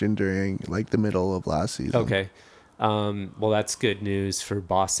extension during like the middle of last season. Okay. Well, that's good news for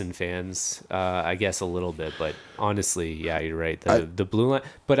Boston fans, I guess a little bit, but honestly, yeah, you're right. The blue line,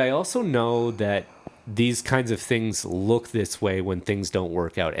 but I also know that these kinds of things look this way when things don't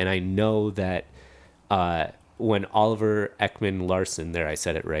work out, and I know that when Oliver Ekman-Larsson, there I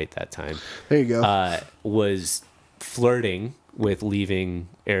said it right that time, There you go. was flirting with leaving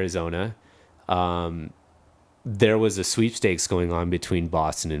Arizona, there was a sweepstakes going on between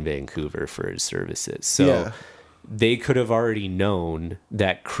Boston and Vancouver for his services. So. Yeah. They could have already known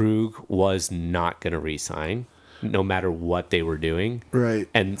that Krug was not going to re-sign no matter what they were doing. Right.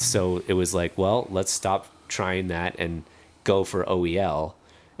 And so it was like, well, let's stop trying that and go for OEL.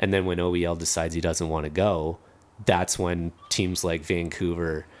 And then when OEL decides he doesn't want to go, that's when teams like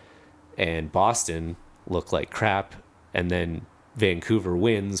Vancouver and Boston look like crap. And then Vancouver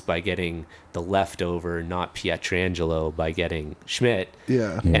wins by getting the leftover, not Pietrangelo, by getting Schmidt.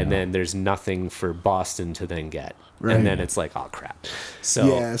 Yeah. And then there's nothing for Boston to then get. Right. And then it's like, oh, crap. So,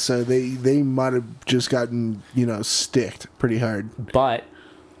 Yeah, so they might have just gotten, sticked pretty hard. but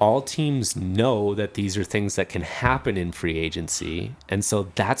all teams know that these are things that can happen in free agency. And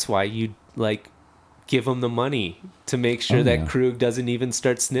so that's why you, give them the money to make sure that Krug doesn't even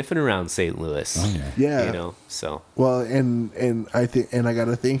start sniffing around St. Louis. Oh, yeah. Yeah. So. Well, and I think, and I got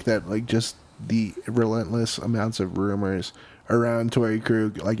to think that just the relentless amounts of rumors around Torrey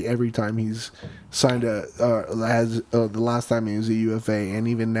Krug, every time he's signed the last time he was a UFA, and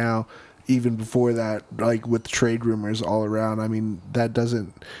even now, even before that, with trade rumors all around, I mean, that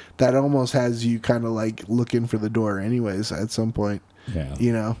almost has you kind of looking for the door anyways at some point.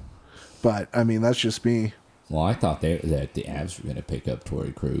 Yeah. But I mean, that's just me. Well, I thought that the Avs were going to pick up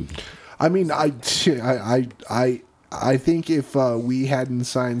Torrey Krug. I mean, I think if we hadn't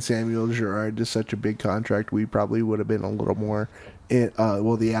signed Samuel Girard to such a big contract, we probably would have been a little more the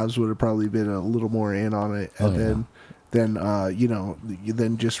Avs would have probably been a little more in on it, and than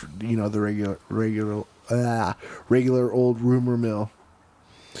just the regular old rumor mill.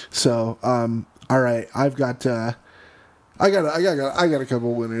 So, all right, I got a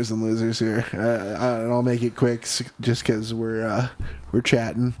couple winners and losers here, and I'll make it quick just because we're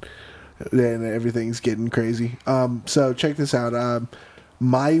chatting and everything's getting crazy. So check this out.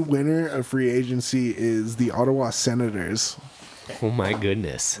 My winner of free agency is the Ottawa Senators. Oh my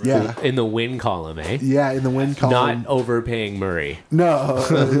goodness. Yeah. In the win column, eh? Yeah, in the win column. Not overpaying Murray. No.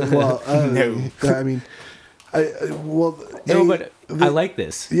 No. I mean, but I like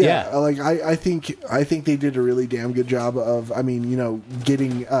this. Yeah. I think they did a really damn good job of,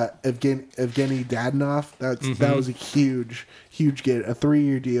 getting Evgeny Dadonov. That was a huge get, a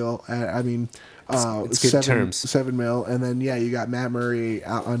 3-year deal. It's good terms. $7 million, and then you got Matt Murray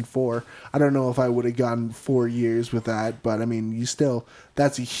out on 4. I don't know if I would have gone 4 years with that, but I mean,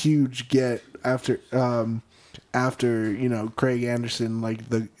 that's a huge get after Craig Anderson,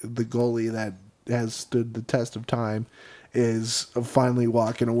 the goalie that has stood the test of time, is finally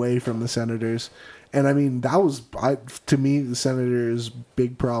walking away from the Senators. And I mean, to me, the Senators'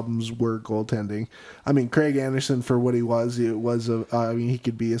 big problems were goaltending. I mean, Craig Anderson, for what he was, he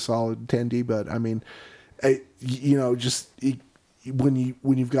could be a solid 10D, but I mean, when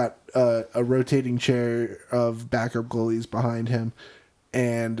you've got a rotating chair of backup goalies behind him,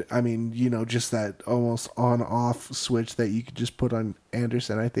 and I mean, just that almost on-off switch that you could just put on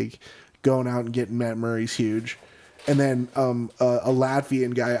Anderson, I think going out and getting Matt Murray's huge. And then a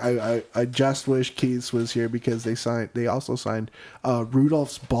Latvian guy, I just wish Keiths was here because they also signed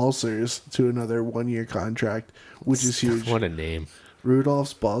Rudolfs Balcers to another 1-year contract, which is huge. What a name.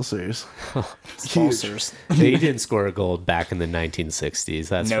 Rudolfs Balcers. Balcers. They didn't score a goal back in the 1960s,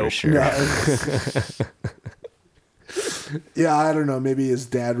 that's for sure. No. Yeah, I don't know. Maybe his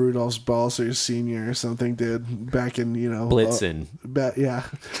dad, Rudolph Balcers Sr. or something, did back in, Blitzen. Yeah.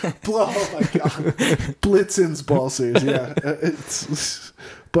 Oh, my God. Blitzen's Balcers, yeah.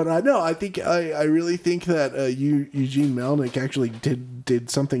 But I think, I really think that Eugene Melnyk actually did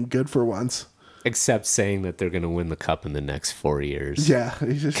something good for once. Except saying that they're going to win the cup in the next 4 years. Yeah.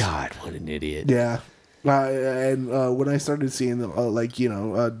 God, what an idiot. Yeah. And when I started seeing the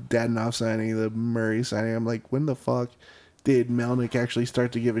Dadonov signing, the Murray signing, I'm like, when the fuck did Melnyk actually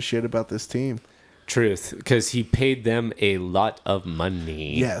start to give a shit about this team? Truth, because he paid them a lot of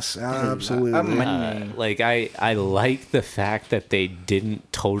money. Yes, absolutely. I like the fact that they didn't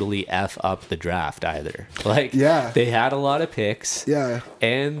totally F up the draft either. They had a lot of picks. Yeah.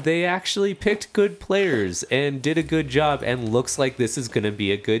 And they actually picked good players and did a good job, and looks like this is going to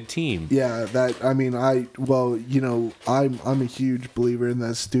be a good team. Yeah, I'm a huge believer in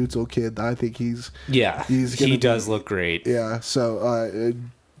that Stutzel kid. I think he does look great. Yeah, so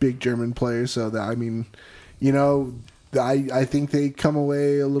big German player, so that I think they come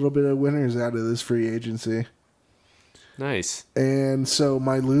away a little bit of winners out of this free agency. Nice. And so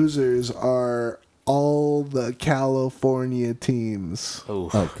my losers are all the California teams.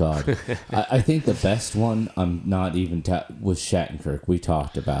 Oh God, I think the best one, I'm not even was Shattenkirk. We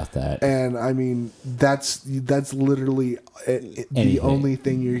talked about that, and I mean that's literally the only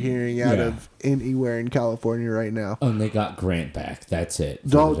thing you're hearing out of anywhere in California right now. Oh, and they got Grant back. That's it.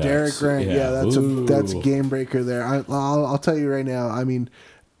 Oh, Derek Grant. Yeah, that's a game breaker there. I'll tell you right now. I mean,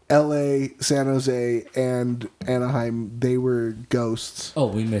 L.A., San Jose, and Anaheim, they were ghosts. Oh,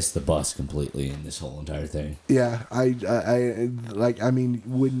 we missed the bus completely in this whole entire thing. Yeah,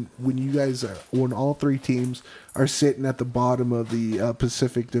 when all three teams are sitting at the bottom of the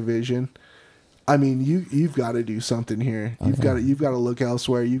Pacific Division, I mean, you've got to do something here. You've got to look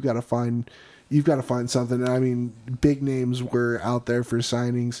elsewhere. You've got to find something. I mean, big names were out there for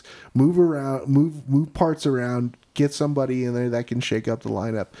signings. Move around, move parts around. Get somebody in there that can shake up the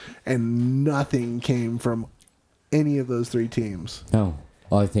lineup, and nothing came from any of those three teams. No.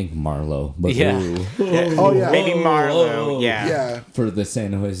 Well, I think Marlowe. But Yeah. Oh yeah, Maybe Marlowe. Yeah. yeah. for the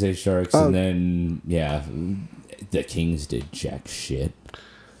San Jose Sharks, and then the Kings did jack shit.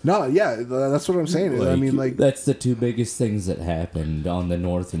 No, yeah, that's what I'm saying. I mean, like, that's the two biggest things that happened on the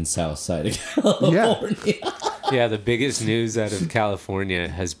north and south side of California. Yeah, the biggest news out of California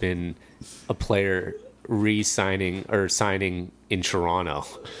has been a player re-signing or signing in Toronto.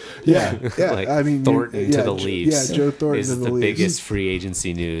 yeah. Like I mean, Thornton to the Yeah, Leafs. Joe Thornton is to the the Leafs. biggest free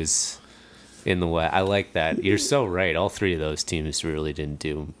agency news in the West. I like that. You're so right. All three of those teams really didn't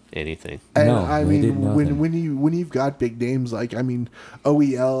do anything. And No, I they did mean, nothing. when you've got big names like, I mean,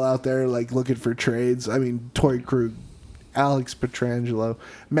 OEL out there like looking for trades. I mean, Torrey Krug, Alex Pietrangelo,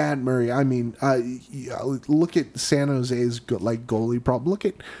 Matt Murray. I mean, look at San Jose's goalie problem. Look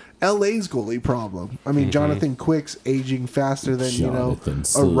at LA's goalie problem. I mean, Jonathan Quick's aging faster than Jonathan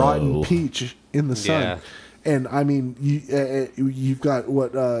a rotten Slow. peach in the sun. Yeah. And I mean, you've got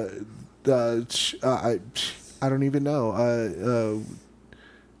what I don't even know.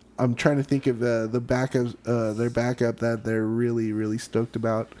 I'm trying to think of the backup, their backup that they're really, really stoked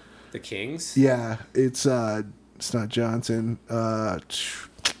about. The Kings? Yeah, it's not Johnson.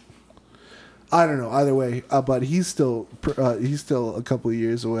 I don't know. Either way, but he's still a couple of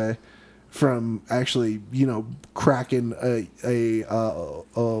years away from actually, cracking a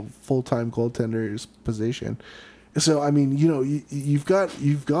full-time goaltender's position. So I mean, you've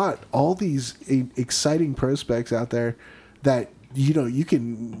got all these exciting prospects out there that you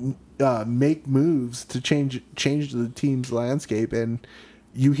can make moves to change the team's landscape, and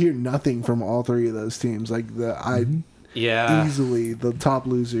you hear nothing from all three of those teams. Like Yeah. easily the top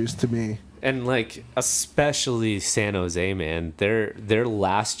losers to me. And like especially San Jose, man, their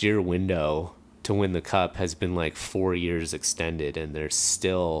last year window to win the cup has been like 4 years extended, and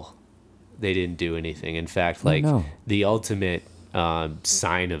they didn't do anything. In fact, like the ultimate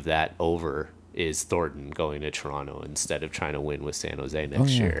sign of that over is Thornton going to Toronto instead of trying to win with San Jose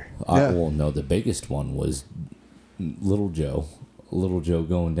next year. Yeah. No, the biggest one was Little Joe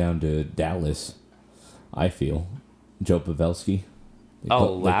going down to Dallas. I feel Joe Pavelski.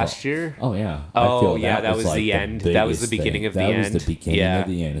 Last year? Oh yeah. Oh, I feel yeah, that was like the end. That was the biggest beginning thing. of the That end. was the beginning Yeah, of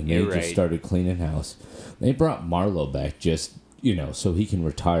the end, and they you're just right. started cleaning house. They brought Marlowe back just so he can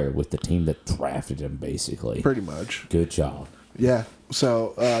retire with the team that drafted him, basically. Pretty much. Good job. Yeah.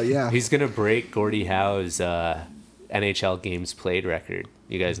 So yeah. He's going to break Gordie Howe's NHL games played record.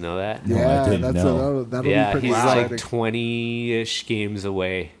 You guys know that? No, I Yeah, didn't know. that'll Yeah, be pretty he's exciting. like 20-ish games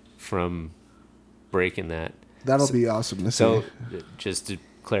away from breaking that. That'll be awesome to see. So, just to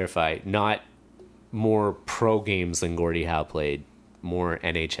clarify, not more pro games than Gordie Howe played, more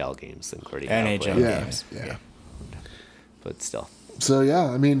NHL games than Gordie Howe NHL played. yeah, games. yeah. But still. So yeah,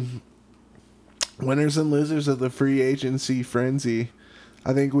 I mean, winners and losers of the free agency frenzy.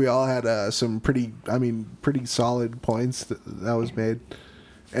 I think we all had some pretty solid points that was made,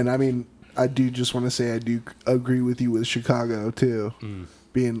 and I mean, I do just want to say I do agree with you with Chicago too.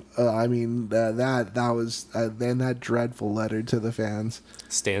 Being, that was then that dreadful letter to the fans.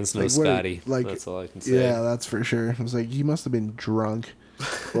 Stan's no Like, what a- Scotty. like, That's all I can say. Yeah, that's for sure. I was like, he must have been drunk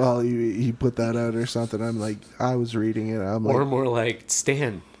while he put that out or something. I'm like, I was reading it. I'm Or like, more like,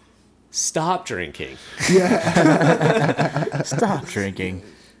 Stan, stop drinking. Stop drinking.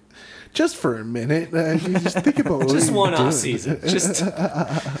 just for a minute. You just think about what Just you're one doing. off season. Just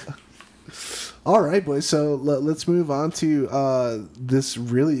All right, boys. So let's move on to this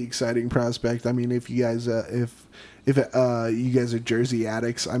really exciting prospect. I mean, if you guys, if you guys are Jersey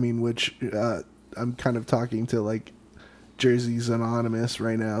addicts, I mean, which I'm kind of talking to like Jersey's Anonymous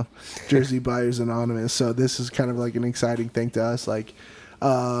right now, Jersey Buyers Anonymous. So this is kind of like an exciting thing to us. Like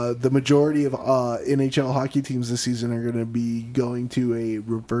the majority of NHL hockey teams this season are going to be going to a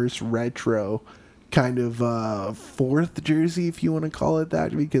reverse retro kind of fourth jersey, if you want to call it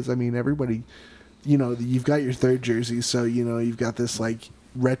that, because I mean everybody, you've got your third jersey, so you've got this like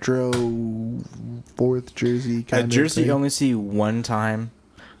retro fourth jersey kind A of jersey thing. you only see one time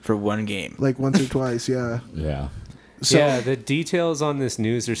for one game. Like once or twice, yeah. Yeah. So, yeah, the details on this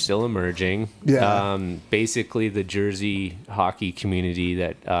news are still emerging. Yeah. Basically, the Jersey hockey community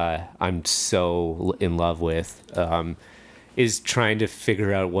that I'm so in love with is trying to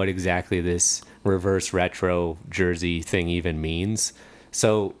figure out what exactly this reverse retro jersey thing even means.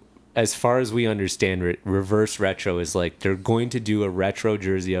 So, as far as we understand, reverse retro is like they're going to do a retro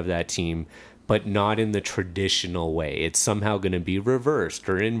jersey of that team, but not in the traditional way. It's somehow going to be reversed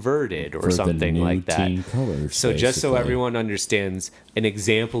or inverted or For the something new like that. team colors, So just so basically. everyone understands, an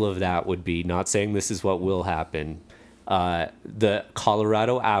example of that would be, not saying this is what will happen, the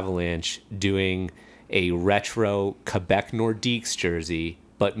Colorado Avalanche doing a retro Quebec Nordiques jersey,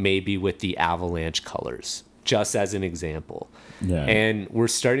 but maybe with the Avalanche colors, just as an example. Yeah. And we're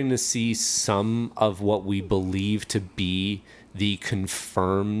starting to see some of what we believe to be the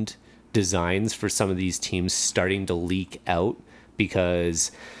confirmed designs for some of these teams starting to leak out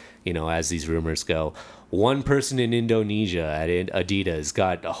because, you know, as these rumors go, one person in Indonesia at Adidas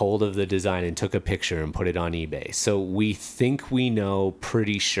got a hold of the design and took a picture and put it on eBay. So we think we know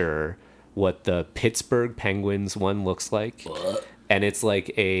pretty sure what the Pittsburgh Penguins one looks like. And it's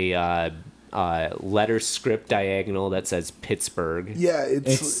like a letter script diagonal that says Pittsburgh. Yeah,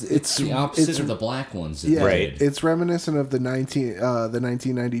 It's the opposite it's- of the black ones. that Yeah, they Right. did. it's reminiscent of the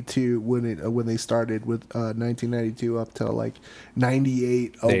 1992 when they started with 1992 up to like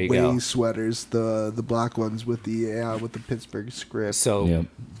 98 There you away go. sweaters, the black ones with the Pittsburgh script. So Yep.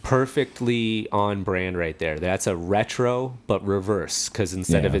 perfectly on brand right there. That's a retro but reverse, because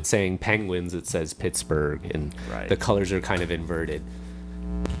instead of Yeah. it saying Penguins, it says Pittsburgh, and Right. the colors are kind of inverted.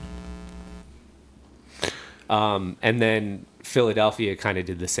 And then Philadelphia kind of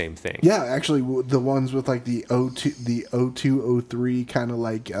did the same thing. Yeah, actually, the ones with like the 02 kind of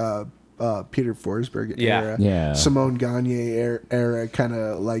like Peter Forsberg Yeah. era, Yeah. Simone Gagne era kind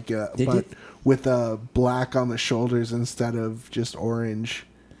of like, They but did- with black on the shoulders instead of just orange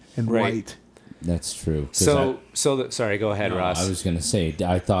and Right. white. That's true. 'Cause Sorry, go ahead, No, Ross. I was gonna say,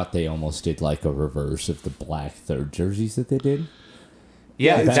 I thought they almost did like a reverse of the black third jerseys that they did.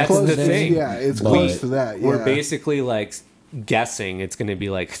 yeah, it's that's close the to- thing. Yeah, it's But close to that. Yeah. We're basically like guessing it's going to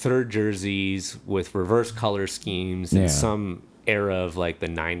be like third jerseys with reverse color schemes in Yeah. some era of like the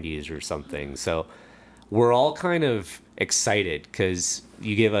 90s or something. So we're all kind of excited because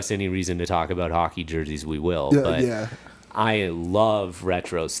you give us any reason to talk about hockey jerseys, we will. Yeah, but yeah. I love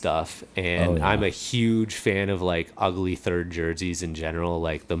retro stuff, and Oh, yeah. I'm a huge fan of like ugly third jerseys in general,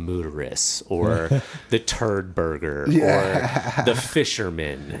 like the Mooterus or the Turd Burger or the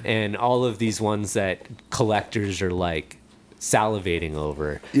Fisherman, and all of these ones that collectors are like salivating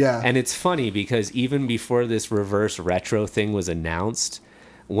over. Yeah. And it's funny because even before this reverse retro thing was announced,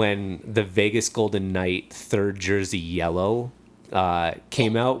 when the Vegas Golden Knight third jersey yellow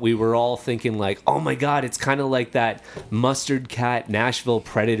came out, we were all thinking like, oh my god, it's kind of like that Mustard Cat Nashville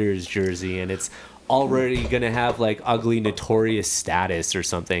Predators jersey, and it's already gonna have like ugly notorious status or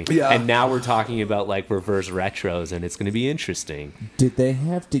something. Yeah. And now we're talking about like reverse retros, and it's gonna be interesting. Did they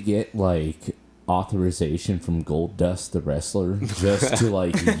have to get like authorization from Gold Dust the wrestler just to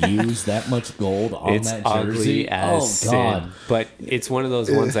like use that much gold on It's that ugly jersey? as Oh god. sin, but it's one of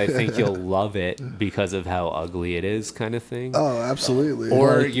those ones I think you'll love it because of how ugly it is, kind of thing. Oh, absolutely.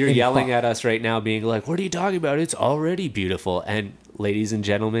 Or Like, you're in yelling fu- at us right now, being like, "What are you talking about? It's already beautiful." And ladies and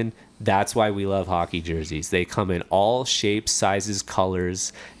gentlemen, that's why we love hockey jerseys. They come in all shapes, sizes,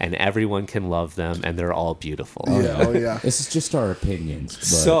 colors, and everyone can love them, and they're all beautiful. yeah, oh yeah. This is just our opinions. But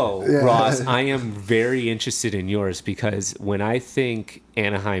So, Yeah. Ross, I am very interested in yours because when I think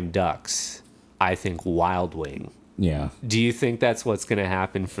Anaheim Ducks, I think Wild Wing. yeah. Do you think that's what's going to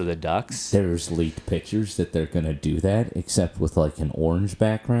happen for the Ducks? There's leaked pictures that they're going to do that, except with like an orange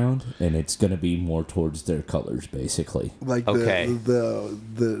background, and it's going to be more towards their colors, basically. Like Okay.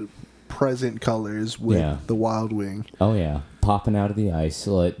 the present colors with Yeah. the Wild Wing. Oh yeah, popping out of the ice.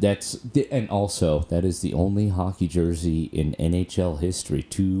 Like, and also that is the only hockey jersey in NHL history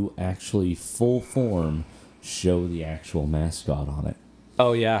to actually full form show the actual mascot on it.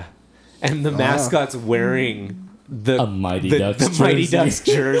 Oh, yeah. And the mascot's wearing A Mighty the Ducks Mighty jersey. Ducks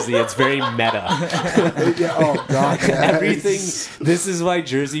jersey. It's very meta. Yeah, oh god. Yeah. Everything. It's- This is why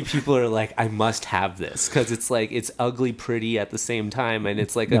jersey people are like, I must have this because it's like it's ugly, pretty at the same time, and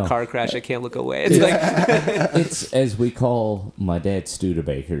it's like a No. car crash. I can't look away. It's like It's, as we call my dad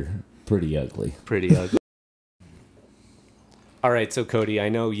Studebaker, pretty ugly. pretty ugly. All right, so Cody, I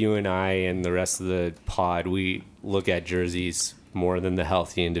know you and I and the rest of the pod, we look at jerseys more than the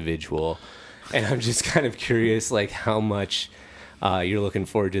healthy individual. And I'm just kind of curious, like, how much you're looking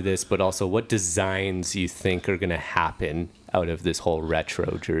forward to this, but also what designs you think are going to happen out of this whole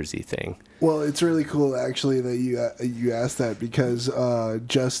retro jersey thing. Well, it's really cool actually that you asked that because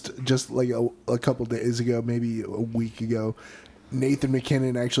just like a couple days ago, maybe a week ago, Nathan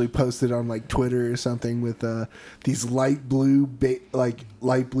McKinnon actually posted on like Twitter or something with these light blue baby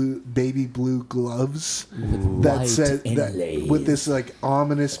blue gloves that White said that inlays. with this like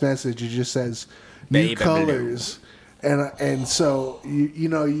ominous message. It just says new Baby blue. colors. And so you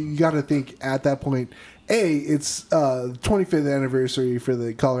know you got to think at that point. It's 25th anniversary for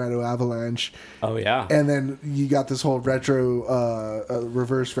the Colorado Avalanche. Oh yeah. And then you got this whole retro,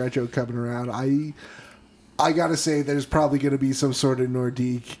 reverse retro coming around. I gotta say, there's probably gonna be some sort of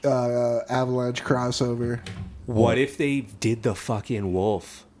Nordique Avalanche crossover. What if they did the fucking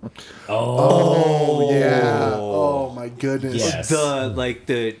wolf? Oh yeah! Oh my goodness! Yes.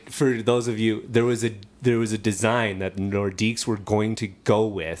 For those of you, there was a design that the Nordiques were going to go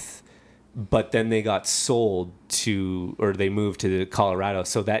with, but then they got sold to, or they moved to Colorado,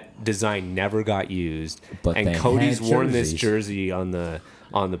 so that design never got used. But and they Cody's had worn this jerseys. jersey on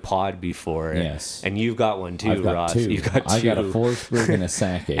the pod before. Yes. And you've got one too, I've got Ross. 2. You've got 2. I got a Forsberg and a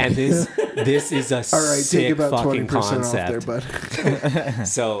Sakic. And this is a All right, sick take about fucking 20% off concept. there, bud.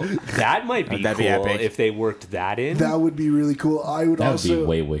 So that might be That'd be cool epic. if they worked that in. That would be really cool. I would that would also be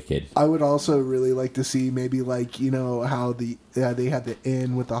way wicked. I would also really like to see maybe like you know how they had the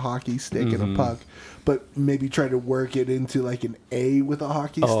N with a hockey stick Mm-hmm. and a puck, but maybe try to work it into like an A with a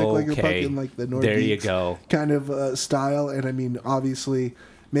hockey stick like a puck Okay. in like the Nordiques There you go. kind of style. And I mean obviously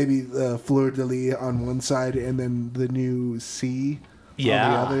maybe the fleur de lis on one side and then the new C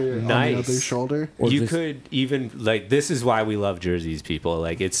Yeah, on the nice. other shoulder. Or You just- could even like this is why we love jerseys, people.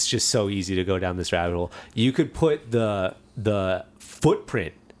 Like it's just so easy to go down this rabbit hole. You could put the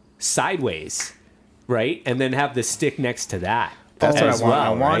footprint sideways, right, and then have the stick next to that. That's what I as want. well, I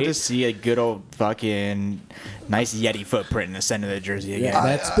want right? to see a good old fucking nice Yeti footprint in the center of the jersey again.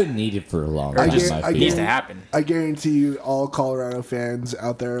 That's been needed for a long I time. guess- I I It feel. needs guess- to happen. I guarantee you, all Colorado fans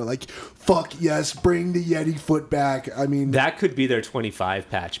out there are like, "Fuck yes, bring the Yeti foot back." I mean, That could be their 25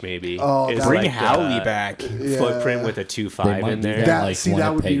 patch, maybe. Oh, Is that- Bring like Howley the back. Footprint with a 2.5 might in do there. That- like see,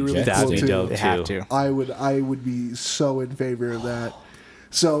 that would be Winnipeg really Jets That'd cool be too. dope They have too. to. I would be so in favor of that.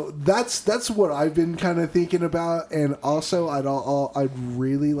 So that's what I've been kind of thinking about, and also I'd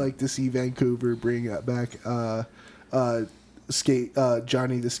really like to see Vancouver bring back skate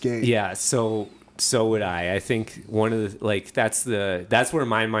Johnny the Skate. Yeah, so would I. I think one of the like that's where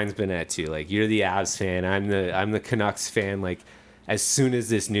my mind's been at too. Like you're the Avs fan, I'm the Canucks fan. Like as soon as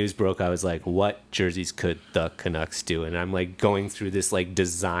this news broke, I was like, what jerseys could the Canucks do? And I'm like going through this like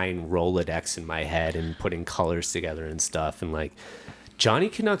design Rolodex in my head and putting colors together and stuff. And like Johnny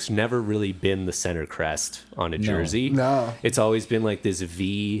Canuck's never really been the center crest on a jersey. No. It's always been like this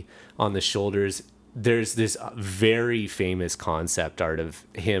V on the shoulders. There's this very famous concept art of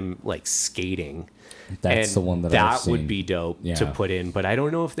him like skating. That's and the one that that I've seen. would be dope to Yeah. put in, but I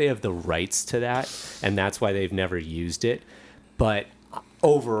don't know if they have the rights to that, and that's why they've never used it. But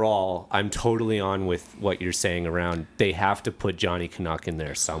overall, I'm totally on with what you're saying around they have to put Johnny Canuck in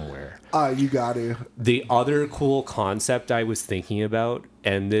there somewhere. You got to. The other cool concept I was thinking about,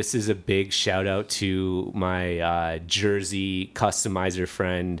 and this is a big shout out to my jersey customizer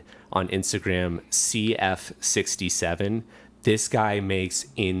friend on Instagram, CF67. This guy makes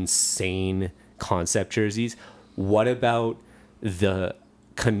insane concept jerseys. What about the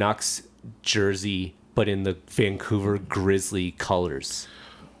Canucks jersey, but in the Vancouver Grizzly colors?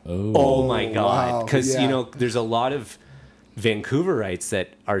 Oh my wow, God. Because, yeah. you know, there's a lot of Vancouverites that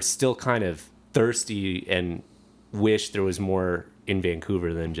are still kind of thirsty and wish there was more in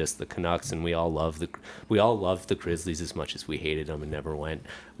Vancouver than just the Canucks. And we all loved the Grizzlies as much as we hated them and never went.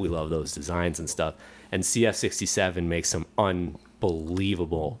 We love those designs and stuff. And CF67 makes some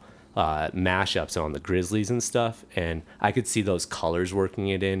unbelievable mashups on the Grizzlies and stuff, and I could see those colors working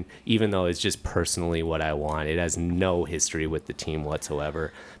it in, even though it's just personally what I want. It has no history with the team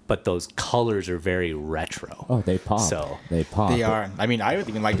whatsoever, but those colors are very retro. Oh, they pop. So They pop. They are. I mean, I would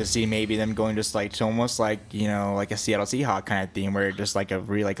even like to see maybe them going just like to almost like, you know, like a Seattle Seahawk kind of theme where just like a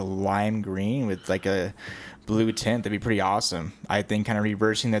really like a lime green with like a blue tint. That'd be pretty awesome. I think kind of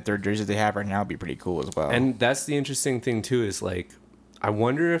reversing that their jerseys they have right now would be pretty cool as well. And that's the interesting thing too, is like, I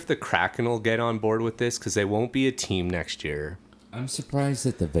wonder if the Kraken will get on board with this, because they won't be a team next year. I'm surprised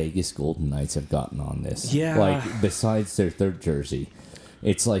that the Vegas Golden Knights have gotten on this. Yeah. Like, besides their third jersey,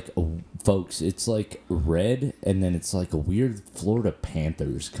 it's like, folks, it's like red, and then it's like a weird Florida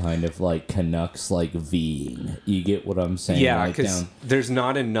Panthers kind of like Canucks like V-ing. You get what I'm saying? Yeah, Like because down- there's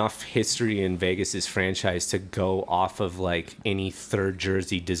not enough history in Vegas's franchise to go off of like any third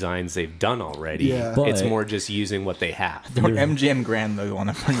jersey designs they've done already. Yeah. It's But- more just using what they have. Throw an MGM Grand logo on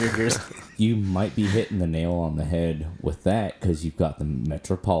the front of your jersey. you might be hitting the nail on the head with that because you've got the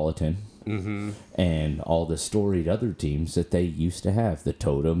Metropolitan and all the storied other teams that they used to have, the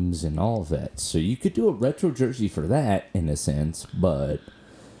Totems and all of that. So you could do a retro jersey for that in a sense, but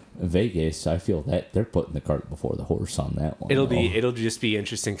Vegas, I feel that they're putting the cart before the horse on that one. It'll just be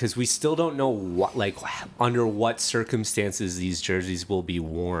interesting because we still don't know under what circumstances these jerseys will be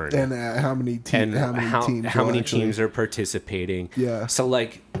worn And how many teams? How many teams are participating? Yeah. So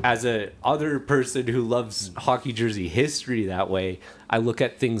like as a other person who loves hockey jersey history that way, I look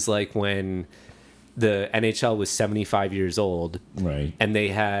at things like when the NHL was 75 years old, right, and they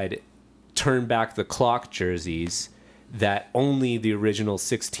had turned back the clock jerseys that only the original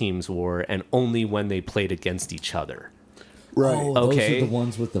 6 teams wore, and only when they played against each other. Right. Oh, those Okay. are the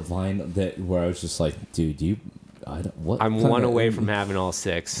ones with the vine that where I was just like, dude, I'm one away from having all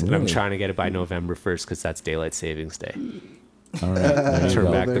 6, and I'm Really? trying to get it by November 1st because that's daylight savings day. All right, there you Turn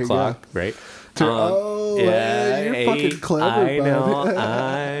go. back There the you clock, right? You're fucking clever, I bud. know.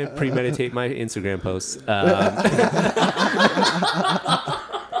 I premeditate my Instagram posts.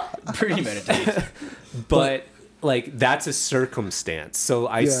 Pretty meditate. But like that's a circumstance. So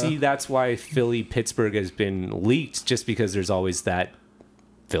I Yeah. see that's why Philly Pittsburgh has been leaked, just because there's always that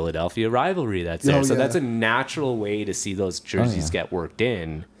Philadelphia rivalry that's there. Oh, So yeah. that's a natural way to see those jerseys yeah. get worked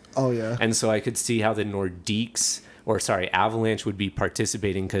in. Oh yeah. And so I could see how the Avalanche would be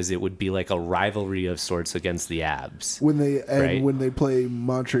participating because it would be like a rivalry of sorts against the Abs. when Right. when they play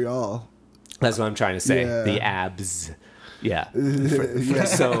Montreal. That's what I'm trying to say. Yeah. The Abs. Yeah.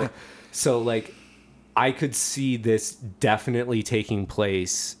 Yeah. So like I could see this definitely taking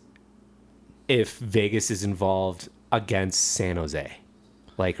place if Vegas is involved against San Jose.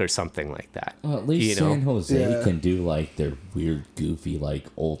 Like or something like that. Well, at least You know? San Jose Yeah. can do like their weird, goofy, like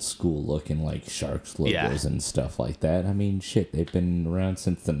old school looking like Sharks logos Yeah. and stuff like that. I mean, shit, they've been around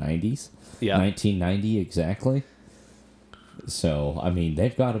since the 90s. Yeah. 1990 exactly. So, I mean,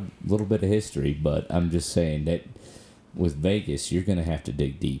 they've got a little bit of history, but I'm just saying that with Vegas, you're going to have to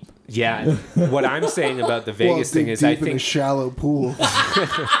dig deep. Yeah. What I'm saying about the Vegas dig thing is I deep in a think shallow pool.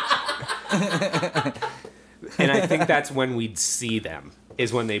 and I think that's when we'd see them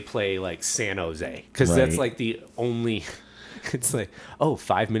is when they play like San Jose because that's Right. like the only. It's like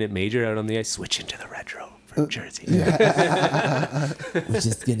 5-minute major out on the ice, switch into the retro from Jersey. We're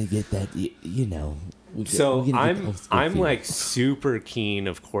just going to get that, you know. So I'm like super keen.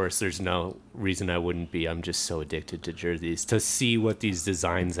 Of course, there's no reason I wouldn't be. I'm just so addicted to jerseys to see what these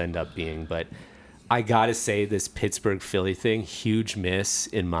designs end up being. But I gotta say, this Pittsburgh Philly thing, huge miss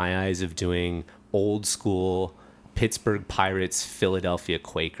in my eyes of doing old school Pittsburgh Pirates, Philadelphia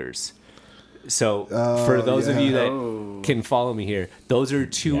Quakers. So for those of you that can follow me here, those are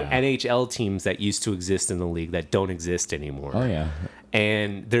 2 Yeah. NHL teams that used to exist in the league that don't exist anymore. Oh, yeah.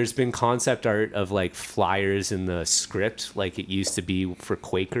 And there's been concept art of like flyers in the script, like it used to be for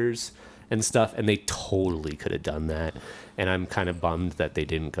Quakers and stuff. And they totally could have done that. And I'm kind of bummed that they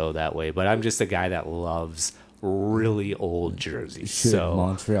didn't go that way. But I'm just a guy that loves really old jerseys. Should So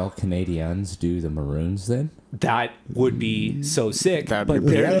Montreal Canadiens do the Maroons then? that would be so sick. That'd but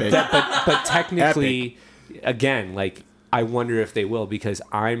be they're- epic. but technically, again, like I wonder if they will because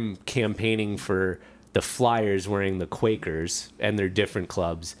I'm campaigning for the Flyers wearing the Quakers and their different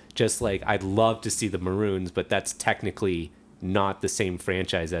clubs. Just like I'd love to see the Maroons, but that's technically not the same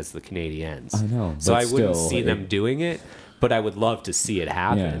franchise as the Canadiens. I know, So but I wouldn't still, see them doing it, but I would love to see it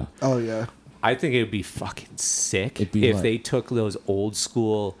happen. Yeah. Oh yeah. I think it would be fucking sick It'd be if like- they took those old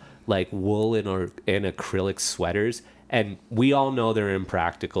school like wool and acrylic sweaters, and we all know they're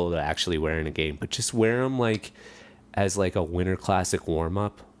impractical to actually wear in a game, but just wear them like as like a Winter Classic warm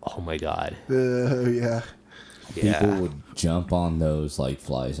up. Oh my god, Yeah. yeah, People would jump on those like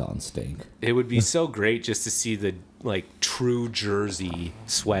flies on stink. it would be so great just to see the like true jersey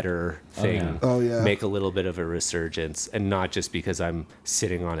sweater thing Oh, yeah. make a little bit of a resurgence, and not just because I'm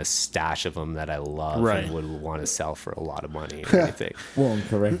sitting on a stash of them that I love Right. and would want to sell for a lot of money or anything. Well, and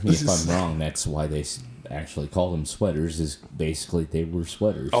correct me if I'm wrong. That's why they actually call them sweaters. Is basically they were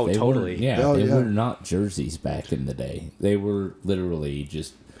sweaters. Oh, they totally. Oh, they yeah. were not jerseys back in the day. They were literally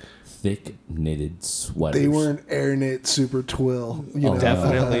just thick knitted sweaters. They weren't air knit super twill. You Oh, know?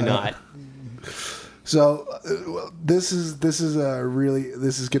 Definitely not. So this is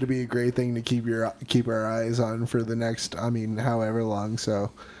going to be a great thing to keep our eyes on for the next, I mean, however long.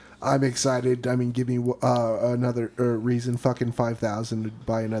 So I'm excited. I mean, give me another reason, fucking 5,000 to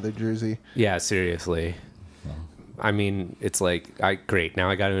buy another jersey. Yeah, seriously. I mean, it's like, great. Now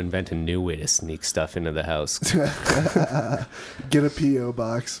I got to invent a new way to sneak stuff into the house. Get a PO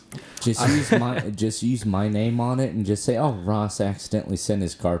box. Just use my name on it and just say, "Oh, Ross accidentally sent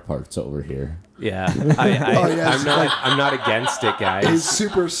his car parts over here." Yeah, yes. I'm not against it, It's guys.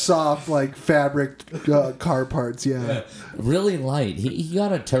 super soft, like fabric car parts. Yeah. Really light. He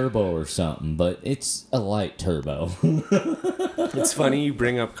got a turbo or something, but it's a light turbo. It's funny you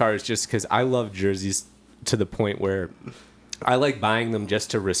bring up cars just because I love jerseys to the point where I like buying them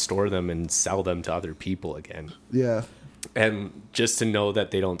just to restore them and sell them to other people again. Yeah. And just to know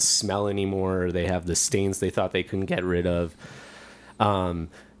that they don't smell anymore, or they have the stains they thought they couldn't get rid of. And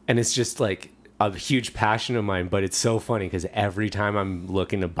it's just like a huge passion of mine, but it's so funny because every time I'm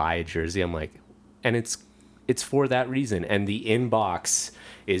looking to buy a jersey, I'm like, and it's for that reason. And the inbox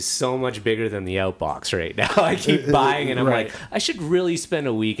is so much bigger than the outbox right now. I keep buying and I'm Right. like, I should really spend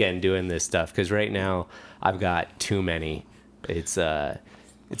a weekend doing this stuff because right now I've got too many. It's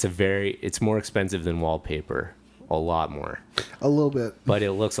more expensive than wallpaper. A lot more, A little bit. but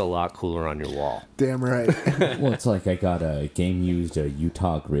it looks a lot cooler on your wall. Damn right. Well, it's like I got a game used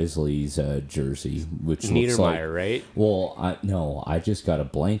Utah Grizzlies jersey, which looks like. Niedermeyer, right? Well, I just got a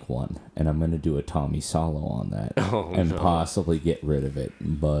blank one, and I'm gonna do a Tommy Salo on that, Oh, and no. possibly get rid of it.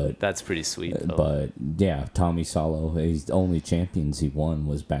 But That's pretty sweet, though. but yeah, Tommy Salo. His only champions he won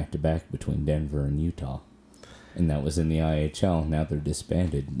was back to back between Denver and Utah, and that was in the IHL. Now they're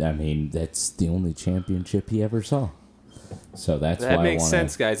disbanded. I mean, that's the only championship he ever saw. So that's That why makes I wanna,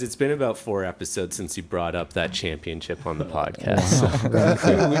 sense, guys. It's been about 4 episodes since you brought up that championship on the podcast.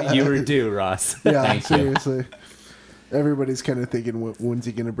 So you were due, Ross. Yeah, Thank you. seriously. Everybody's kind of thinking, when's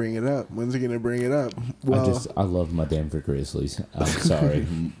he going to bring it up? When's he going to bring it up? Well, I love my Denver Grizzlies. I'm sorry.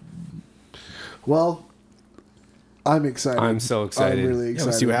 well, I'm excited. I'm so excited. I'm really Yeah, excited.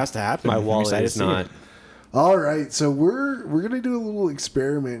 let's see what has to happen. My I'm wallet excited is to see not. it. All right, so we're gonna do a little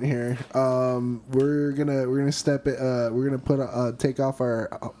experiment here. We're gonna take off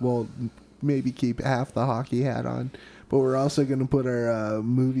our maybe keep half the hockey hat on, but we're also gonna put our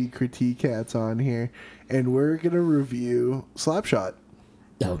movie critique hats on here, and we're gonna review Slapshot.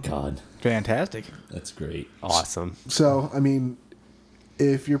 Oh God, Fantastic. that's great. Awesome. So I mean,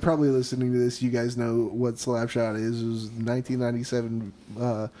 if you're probably listening to this, you guys know what Slapshot is. It was 1997.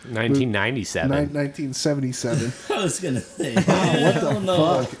 1997. 1977. I was gonna say, What the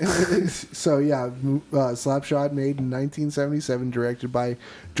fuck? So yeah, Slapshot made in 1977, directed by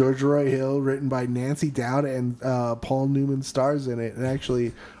George Roy Hill, written by Nancy Dowd, and Paul Newman stars in it. And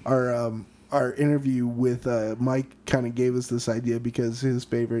actually, our interview with Mike kind of gave us this idea because his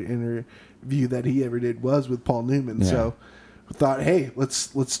favorite interview that he ever did was with Paul Newman. Yeah. So we thought, hey,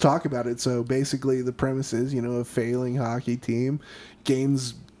 let's talk about it. So basically, the premise is, a failing hockey team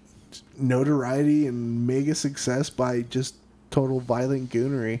gains notoriety and mega success by just total violent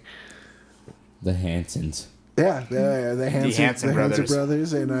goonery. The Hansons, Yeah, the Hanson Hanson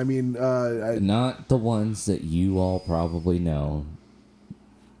brothers, and I mean, not the ones that you all probably know,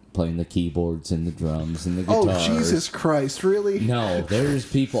 playing the keyboards and the drums and the guitars. oh Jesus Christ, really? No, there's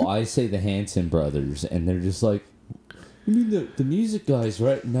people. I say the Hanson brothers, and they're just like, you mean the music guys,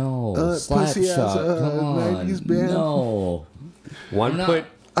 right? No, Pussy ass, Slapshot. Come on, 90s band. no. One I'm not- put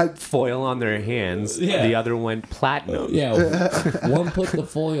I foil on their hands. Yeah. The other went platinum. Yeah, one put the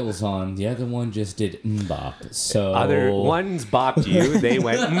foils on, the other one just did mbop. So Other ones bopped you. They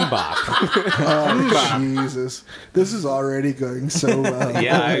went mbop. oh Jesus, this is already going so well.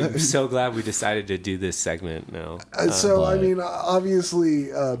 Yeah, I'm so glad we decided to do this segment now. So I but- mean,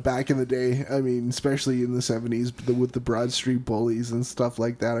 obviously, back in the day, I mean, especially in the 70s, with the Broad Street Bullies and stuff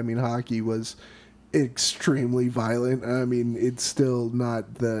like that. I mean, hockey was extremely violent. I mean, it's still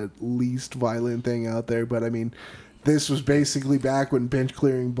not the least violent thing out there, but I mean, this was basically back when bench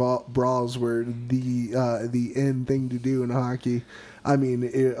clearing brawls were the end thing to do in hockey. I mean,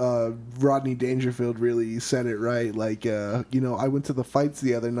 Rodney Dangerfield really said it right. Like, I went to the fights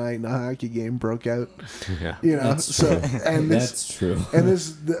the other night and a hockey game broke out. Yeah. That's So true. and this That's true. and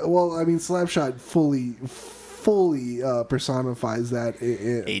this, well, I mean, Slapshot fully personifies that.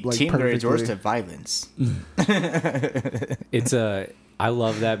 A Like, team that resorts perfectly. to violence. I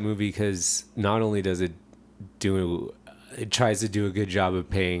love that movie because not only does it tries to do a good job of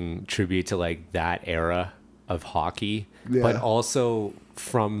paying tribute to like that era of hockey, but Yeah. also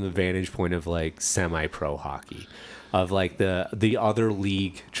from the vantage point of like semi-pro hockey, of like the other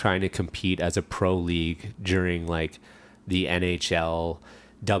league trying to compete as a pro league during like the NHL,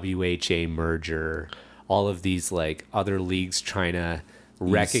 WHA merger, all of these like other leagues trying to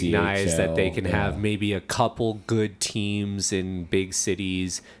recognize that they can have yeah. maybe a couple good teams in big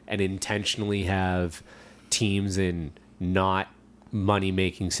cities and intentionally have teams in not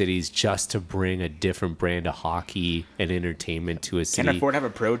money-making cities just to bring a different brand of hockey and entertainment to a city. Can't afford to have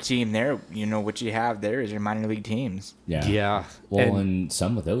a pro team there. You know, what you have there is your minor league teams. Yeah. Yeah. Well, and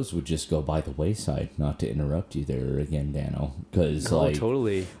some of those would just go by the wayside. Not to interrupt you there again, Dano, because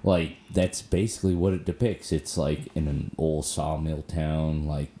totally. Like that's basically what it depicts. It's like in an old sawmill town.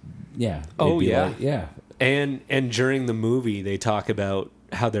 Like, yeah. Oh yeah, like, yeah. And during the movie, they talk about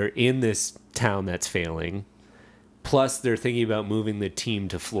how they're in this town that's failing. Plus, they're thinking about moving the team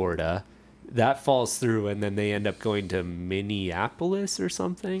to Florida. That falls through, and then they end up going to Minneapolis or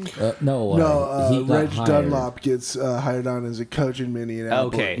something. No, Reg Dunlop gets hired on as a coach in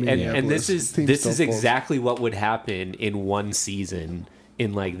Minneapolis. Okay, and this is exactly what would happen in one season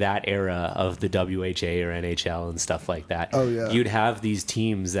in like that era of the WHA or NHL and stuff like that. Oh yeah, you'd have these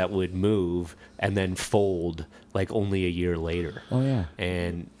teams that would move and then fold like only a year later. Oh yeah,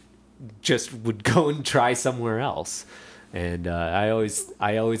 and just would go and try somewhere else. And I always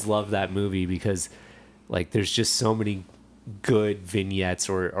love that movie because like there's just so many good vignettes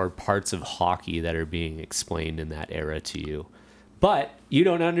or parts of hockey that are being explained in that era to you. But you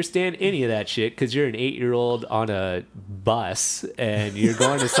don't understand any of that shit because you're an 8-year-old on a bus and you're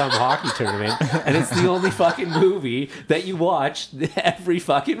going to some hockey tournament, and it's the only fucking movie that you watch every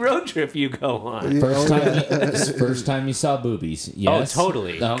fucking road trip you go on. First time you saw boobies. Yes? Oh,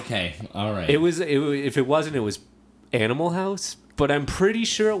 totally. Okay, all right. It was if it wasn't, it was Animal House, but I'm pretty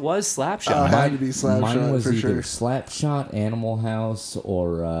sure it was Slapshot. Had to be Slapshot. Mine was for either sure. Slapshot, Animal House,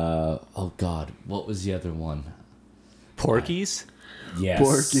 or oh god, what was the other one? Porky's. Yes.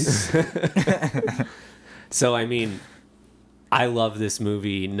 Porky's. So I mean, I love this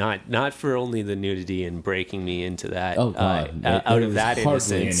movie not for only the nudity and breaking me into that. Oh god, out of that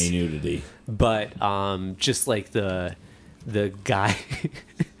hardly innocence, any nudity. but just like the guy.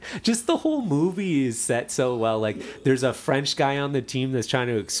 Just the whole movie is set so well. Like, there's a French guy on the team that's trying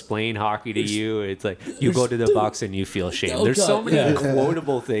to explain hockey to you. It's like, you go to the box and you feel shame. Oh, there's God, so many yeah.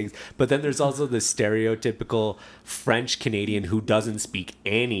 quotable things. But then there's also the stereotypical French Canadian who doesn't speak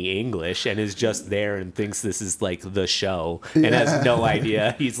any English and is just there and thinks this is like the show and has no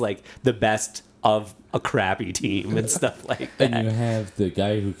idea he's like the best of a crappy team and stuff like that. And you have the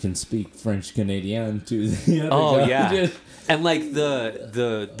guy who can speak French Canadian to the other Oh guy. yeah, and like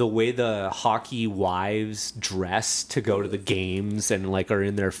the way the hockey wives dress to go to the games and like are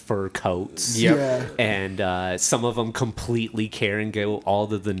in their fur coats. Yep. Yeah. And some of them completely care and go all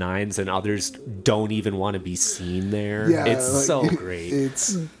to the nines, and others don't even want to be seen there. Yeah, It's like, so great.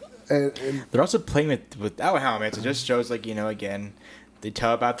 It's and They're also playing without helmets. It just shows, like, you know, again, they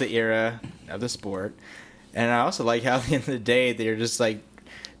tell about the era of the sport. And I also like how at the end of the day, they're just like,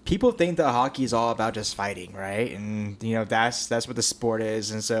 people think that hockey is all about just fighting, right? And, you know, that's what the sport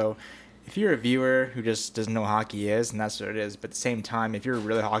is. And so if you're a viewer who just doesn't know what hockey is, and that's what it is, but at the same time, if you're a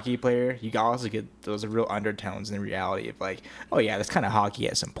really hockey player, you can also get those real undertones in the reality of like, oh yeah, that's kind of hockey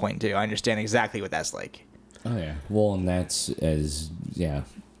at some point too. I understand exactly what that's like. Oh yeah. Well, and that's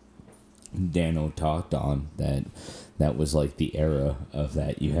Dano talked on that was like the era of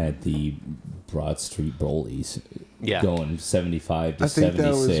that. You had the Broad Street Bullies going 75 to 76. I think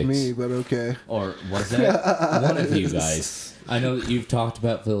that was me, but okay. Or was that one of you guys? I know you've talked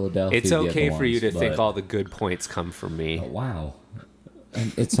about Philadelphia. It's okay for you to ones, think but- all the good points come from me. Oh, wow.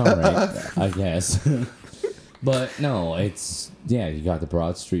 And it's all right, I guess. But no, it's you got the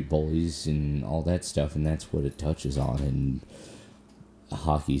Broad Street Bullies and all that stuff, and that's what it touches on. And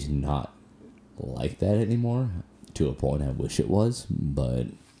hockey's not like that anymore. To a point, I wish it was, but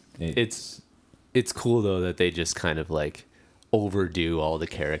It's cool though that they just kind of like overdo all the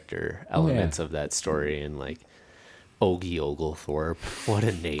character elements of that story, and like Ogie Oglethorpe, what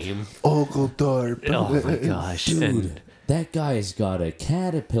a name! Oglethorpe. Oh my gosh, dude, and that guy's got a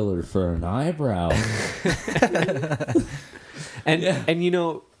caterpillar for an eyebrow. and you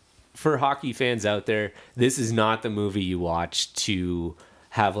know, for hockey fans out there, this is not the movie you watch to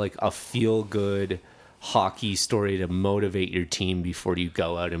have like a feel good hockey story to motivate your team before you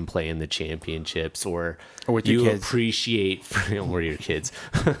go out and play in the championships, or with your you kids. appreciate or your kids.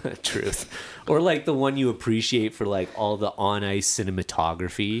 Truth. Or like the one you appreciate for like all the on ice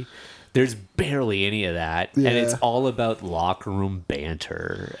cinematography. There's barely any of that. And it's all about locker room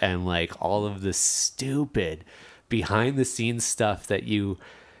banter and like all of the stupid behind the scenes stuff that you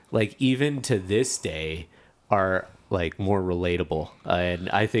like even to this day are like more relatable. And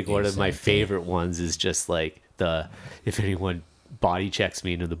I think one of my favorite ones is just like if anyone body checks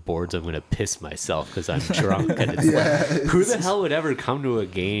me into the boards, I'm going to piss myself because I'm drunk. And it's like, who the hell would ever come to a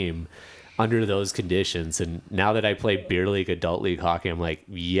game under those conditions. And now that I play beer league, adult league hockey, I'm like,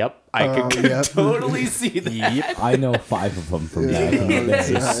 yep, I could yep. totally see that. Yep. I know 5 of them from back in the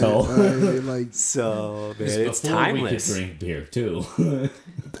day, so. like, So, man, it's Before we could timeless. drink beer too.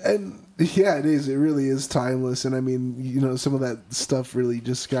 and yeah, it is. It really is timeless. And I mean, you know, some of that stuff really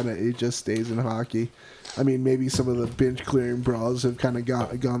just kind of it just stays in hockey. I mean, maybe some of the bench clearing brawls have kind of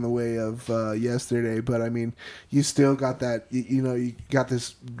gone the way of yesterday, but I mean, you still got that. You know, you got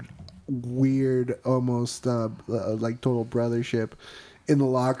this weird, almost like total brothership in the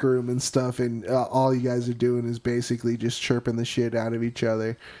locker room and stuff, and all you guys are doing is basically just chirping the shit out of each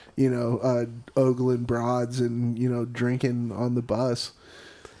other. You know, ogling broads and you know drinking on the bus.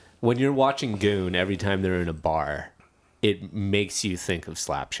 When you're watching Goon, every time they're in a bar, it makes you think of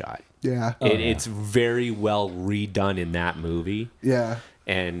Slapshot. Yeah, It's very well redone in that movie. yeah.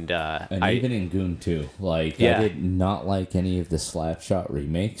 And, And I, even in Goon 2, like, Yeah. I did not like any of the Slapshot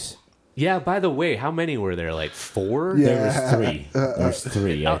remakes. yeah, by the way, how many were there? Like 4? Yeah. There was 3. There's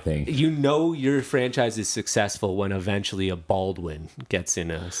 3, I think. You know your franchise is successful when eventually a Baldwin gets in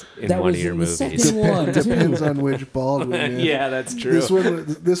That one was of your in the movies. second one, too. Depends on which Baldwin. Man. Yeah, that's true.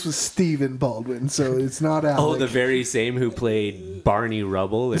 This was Stephen Baldwin, so it's not Alec. Oh, the very same who played Barney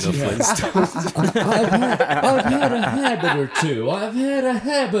Rubble in the Flintstones. I've had a habit or two. It's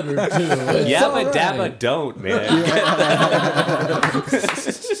Yabba all right. dabba don't, man.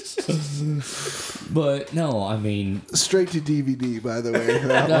 But no, I mean, Straight to DVD, by the way.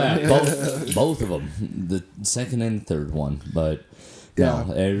 That one. both of them, the second and third one. But Yeah.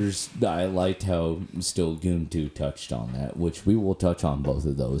 no, I liked how still Goon 2 touched on that, which we will touch on both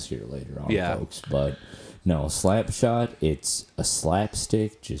of those here later on, Yeah. folks. But no, Slapshot, it's a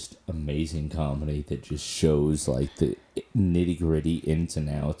slapstick, just amazing comedy that just shows like the nitty gritty ins and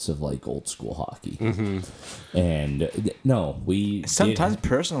outs of like old school hockey. And no, we Sometimes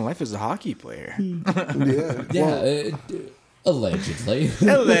personal life as a hockey player. Yeah. Allegedly.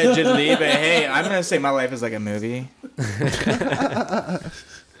 Allegedly, but hey, I'm gonna say my life is like a movie.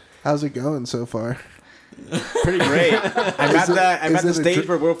 How's it going so far? Pretty great. I'm at is the it a stage dr-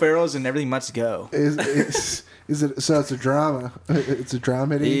 where Will Ferrell's and everything must go. Is it? So it's a drama. It's a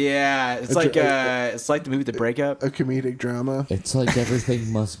dramedy. Yeah, it's like the movie The Breakup. A comedic drama. It's like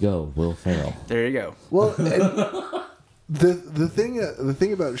everything must go. Will Ferrell. There you go. Well, and the thing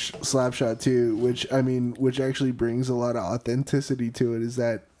about Slapshot too, which actually brings a lot of authenticity to it, is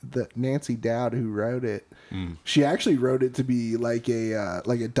that the Nancy Dowd who wrote it, she actually wrote it to be like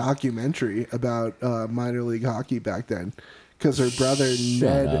a documentary about minor league hockey back then, because her brother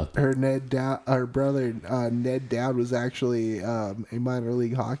Ned Dowd was actually a minor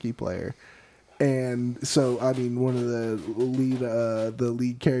league hockey player. And so, I mean, one of the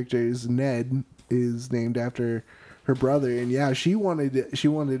lead characters, Ned, is named after her brother. And yeah, she wanted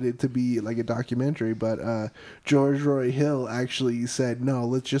it to be like a documentary, but George Roy Hill actually said, no,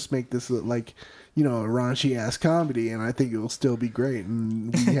 let's just make this like, you know, a raunchy ass comedy, and I think it will still be great.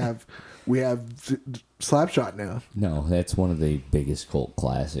 And we have Slapshot now. No, that's one of the biggest cult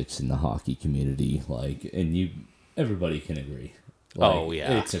classics in the hockey community. Like, and everybody can agree. Like, Oh,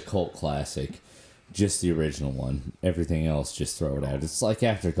 yeah. It's a cult classic. Just the original one. Everything else, just throw it out. It's like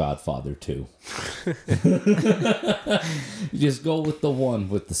after Godfather 2. You just go with the one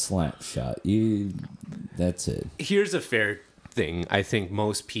with the slap shot. That's it. Here's a fair thing I think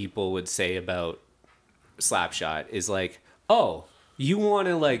most people would say about Slapshot is like, oh, you want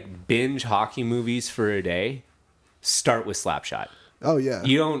to like binge hockey movies for a day? Start with Slapshot. Oh yeah.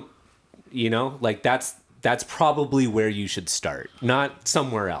 You don't, you know, like that's probably where you should start, not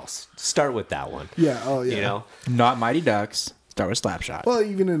somewhere else. Start with that one. Yeah. Oh yeah. You know, Not Mighty Ducks. Start with Slapshot. Well,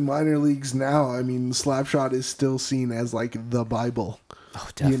 even in minor leagues now, I mean, Slapshot is still seen as like the Bible. oh,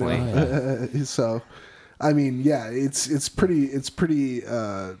 You definitely. know, so I mean, yeah, it's pretty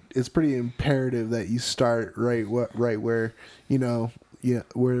imperative that you start right where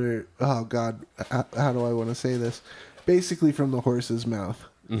where, oh God, how do I want to say this? Basically from the horse's mouth.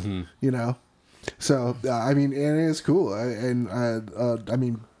 Mm-hmm. You know. So I mean, and it's cool. I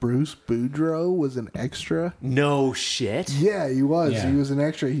mean, Bruce Boudreau was an extra. No shit. Yeah, he was. Yeah. He was an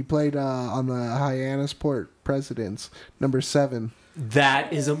extra. He played on the Hyannisport Presidents, number 7.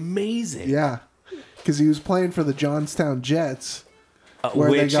 That is amazing. Yeah, because he was playing for the Johnstown Jets, where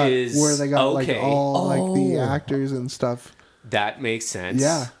they got like okay. all like the Oh. actors and stuff. That makes sense.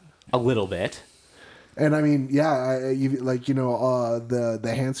 Yeah. a little bit. And I mean, yeah,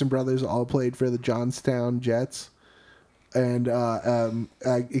 the Hanson brothers all played for the Johnstown Jets, and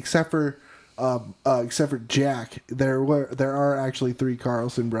except for Jack, there are actually 3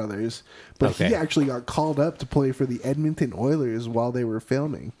 Carlson brothers, but Okay. he actually got called up to play for the Edmonton Oilers while they were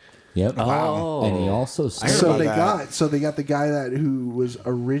filming. Yep. Oh. And he also heard So about they that. got the guy who was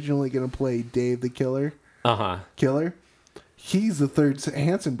originally going to play Dave the Killer. Killer. He's the third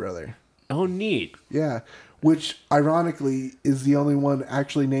Hanson brother. Oh, neat. Yeah, which ironically is the only one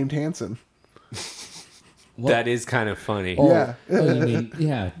actually named Hanson. That is kind of funny. Oh, Yeah. oh, you mean,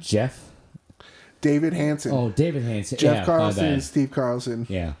 yeah, Jeff. David Hanson. Oh, David Hansen. Jeff yeah, Carlson my bad. and Steve Carlson.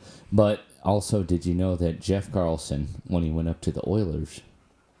 Yeah, but also, did you know that Jeff Carlson, when he went up to the Oilers,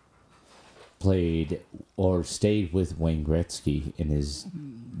 played or stayed with Wayne Gretzky and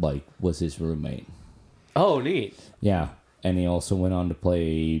was his roommate? Oh, neat. Yeah, and he also went on to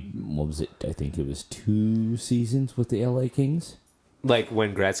play. What was it? I think it was 2 seasons with the LA Kings. Like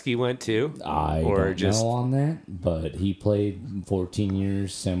when Gretzky went too? I don't know on that, but he played 14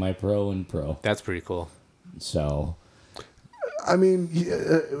 years semi-pro and pro. That's pretty cool. So, I mean,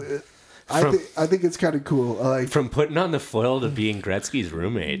 I think it's kind of cool. Like, From putting on the foil to being Gretzky's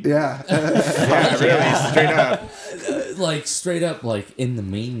roommate. yeah, Yeah, really, straight up. like straight up, like in the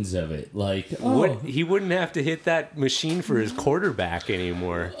means of it, like He wouldn't have to hit that machine for his quarterback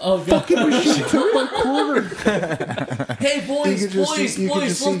anymore. oh god, machine took my quarter. hey boys, You could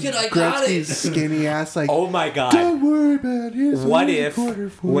just see Gretzky's skinny ass. Like, Oh my God. don't worry about it. Here's What another if quarter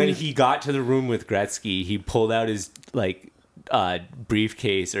for when you." he got to the room with Gretzky, he pulled out his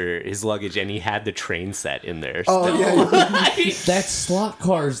briefcase or his luggage and he had the train set in there? Oh yeah, that's slot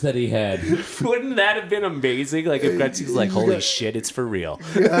cars that he had. Wouldn't that have been amazing? Like if Gretzky's like, holy shit, it's for real.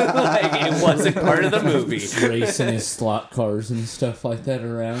 Like it wasn't part of the movie. Racing his slot cars and stuff like that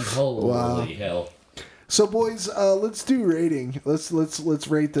around. Holy hell! So boys, let's do rating. Let's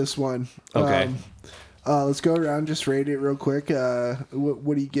rate this one. Okay. Let's go around, just rate it real quick.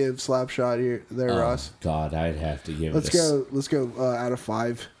 What do you give Slapshot here, Ross? God, I'd have to give Let's it. Let's go out of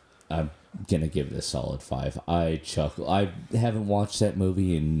 5. I'm gonna give it a solid 5. I chuckle. I haven't watched that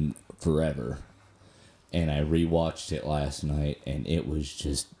movie in forever, and I rewatched it last night, and it was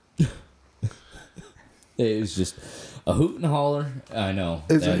just, a hoot and holler. I know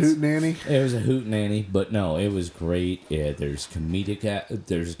It's a hoot nanny. It was a hoot nanny, but no, it was great. Yeah, there's a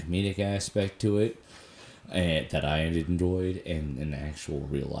comedic aspect to it. And that I enjoyed, and an actual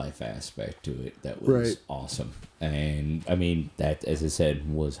real life aspect to it that was awesome. And I mean, that, as I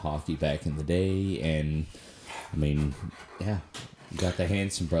said, was hockey back in the day. And I mean, yeah, you got the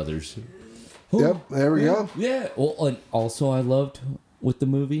Hanson brothers. Yep, there we go. Yeah. Well, and also I loved with the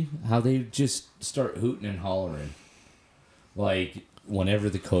movie how they just start hooting and hollering, like whenever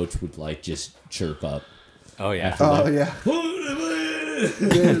the coach would like just chirp up. Oh yeah. Oh yeah.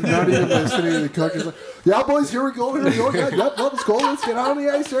 They're not even listening to the coach. Is like, yeah, boys, here we go. Yeah, yep, let's go. Let's get out on the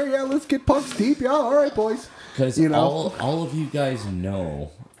ice there. Yeah, let's get pucks deep. Yeah, all right, boys. Because You know? all of you guys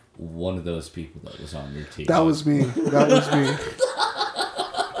know one of those people that was on your team. That was me. That was me.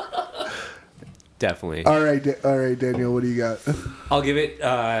 Definitely. All right, Daniel, what do you got? I'll give it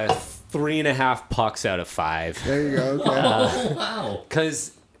 3.5 pucks out of 5. There you go. Okay. Oh, wow.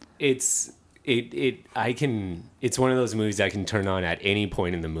 Because it's one of those movies I can turn on at any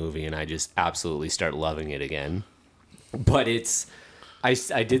point in the movie and I just absolutely start loving it again. But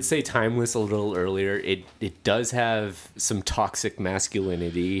I did say timeless a little earlier. It does have some toxic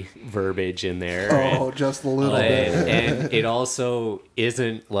masculinity verbiage in there. Oh, just a little bit. And it also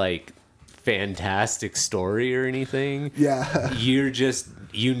isn't like fantastic story or anything. Yeah. You're just,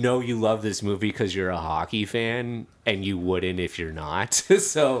 you love this movie because you're a hockey fan and you wouldn't if you're not.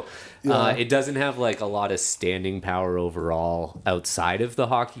 So it doesn't have like a lot of standing power overall outside of the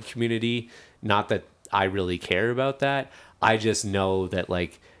hockey community. Not that I really care about that. I just know that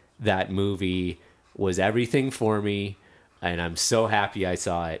like that movie was everything for me and I'm so happy I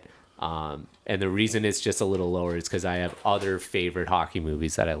saw it. And the reason it's just a little lower is because I have other favorite hockey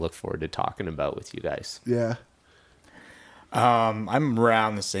movies that I look forward to talking about with you guys. Yeah. I'm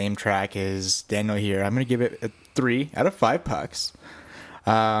around the same track as Daniel here. I'm going to give it a 3 out of 5 pucks.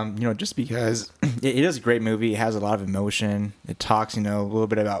 Just because it is a great movie. It has a lot of emotion. It talks, a little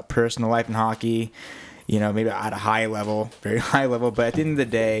bit about personal life in hockey, maybe at a high level, very high level. But at the end of the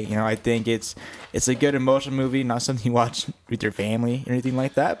day, I think it's a good emotional movie, not something you watch with your family or anything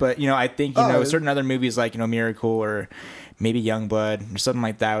like that. But, I think, certain other movies like, Miracle or maybe Youngblood or something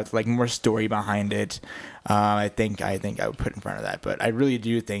like that with like more story behind it. I think I would put in front of that. But I really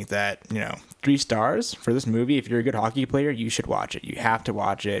do think that, 3 stars for this movie. If you're a good hockey player, you should watch it. You have to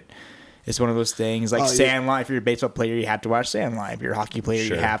watch it. It's one of those things like Sandlot. If you're a baseball player, you have to watch Sandlot. If you're a hockey player,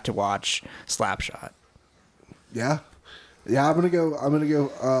 you have to watch Slapshot. Yeah. Yeah, I'm gonna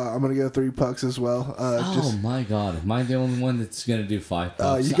go 3 pucks as well. Oh my god, am I the only one that's gonna do 5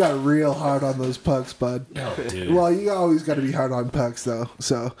 pucks? You got real hard on those pucks, bud. Oh, dude. Well, you always got to be hard on pucks, though.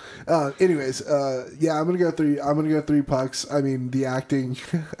 So, anyways, yeah, I'm gonna go 3. I'm gonna go 3 pucks. I mean, the acting,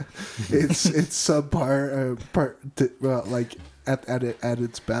 it's subpar, like at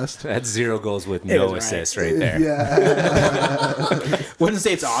its best. That's 0 goals with no assists right there. Yeah, Wouldn't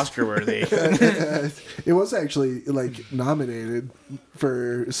say it's Oscar worthy. it was actually like nominated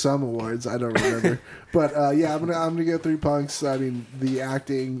for some awards. I don't remember, but yeah, I'm gonna go 3 punks. I mean, the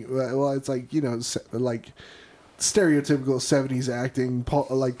acting. Well, it's like like stereotypical 70s acting.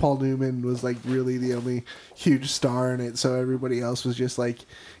 Paul Newman was like really the only huge star in it, so everybody else was just like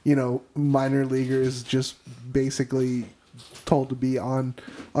minor leaguers, just basically told to be on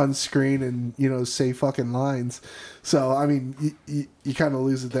screen and say fucking lines. So I mean, you kind of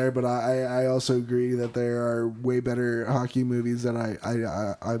lose it there, but I also agree that there are way better hockey movies that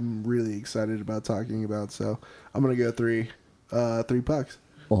I'm really excited about talking about. So I'm gonna go 3 pucks.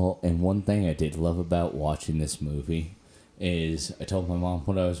 Well, and one thing I did love about watching this movie is I told my mom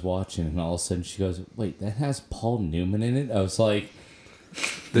what I was watching, and all of a sudden she goes, "Wait, that has Paul Newman in it?" I was like,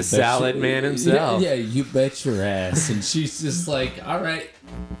 The salad man himself. Yeah, you bet your ass. And she's just like, all right,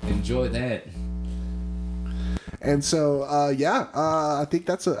 enjoy that. And so, I think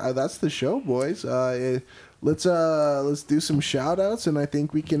that's the show, boys. Let's do some shout outs, and I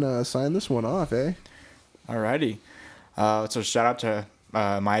think we can sign this one off, eh? Alrighty. So shout out to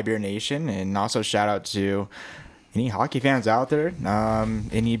My Beer Nation, and also shout out to any hockey fans out there.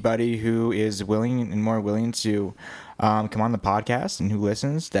 Anybody who is willing and more willing to come on the podcast and who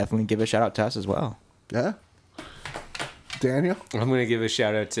listens, definitely give a shout out to us as well. Yeah. Daniel? I'm going to give a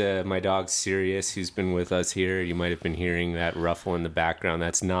shout out to my dog Sirius, who's been with us here. You might have been hearing that ruffle in the background.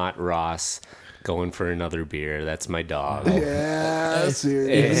 That's not Ross going for another beer. That's my dog. Yeah,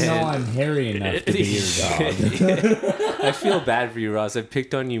 Sirius. Even though I'm hairy enough to be your dog. I feel bad for you, Ross. I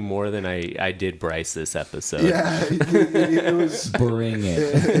picked on you more than I did Bryce this episode. Yeah, it was. Bring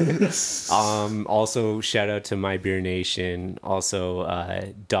it. Also, shout out to My Beer Nation.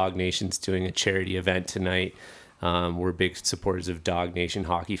 Also, Dog Nation's doing a charity event tonight. We're big supporters of Dog Nation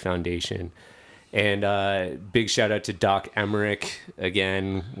Hockey Foundation. And big shout out to Doc Emmerich.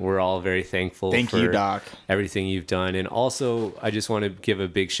 Again, we're all very thankful Thank for you, Doc. everything you've done. And also, I just want to give a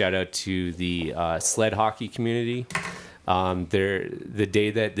big shout out to the sled hockey community. The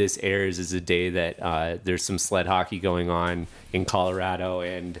day that this airs is a day that there's some sled hockey going on in Colorado,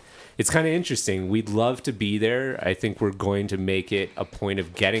 and it's kind of interesting. We'd love to be there. I think we're going to make it a point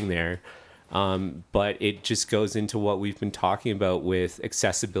of getting there. But it just goes into what we've been talking about with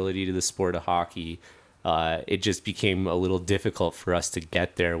accessibility to the sport of hockey. It just became a little difficult for us to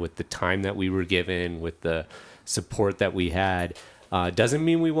get there with the time that we were given, with the support that we had. Doesn't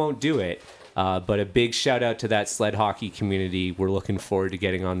mean we won't do it. But a big shout out to that sled hockey community. We're looking forward to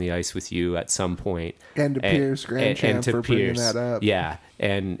getting on the ice with you at some point. And to Pierce Grandchamp for bringing that up. Yeah,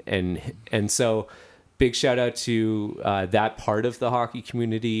 and so big shout out to that part of the hockey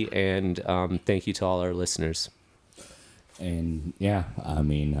community, and thank you to all our listeners. And yeah, I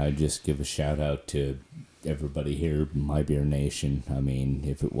mean, I just give a shout out to everybody here, My Beer Nation. I mean,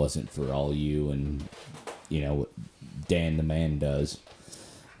 if it wasn't for all you and what Dan the man does,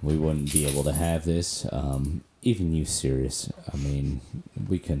 we wouldn't be able to have this. Even you, Sirius. I mean,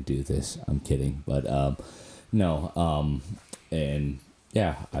 we couldn't do this. I'm kidding, but no. And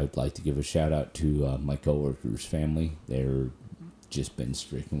yeah, I would like to give a shout out to my coworker's family. They're just been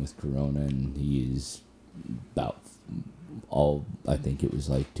stricken with corona, and he is about I think it was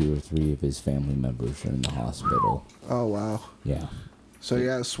like 2 or 3 of his family members are in the hospital. Oh, wow. Yeah. So,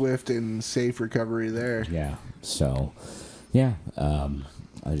 yeah, swift and safe recovery there. Yeah. So, yeah,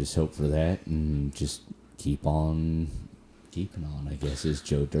 I just hope for that and just keep on keeping on, I guess, as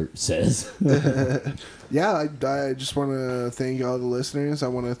Joe Dirt says. Yeah, I just want to thank all the listeners. I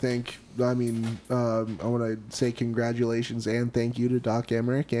want to say congratulations and thank you to Doc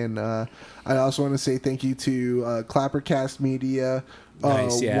Emmerich. And I also want to say thank you to Clappercast Media,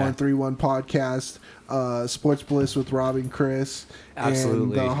 Nice, yeah. 131 Podcast, Sports Bliss with Rob and Chris,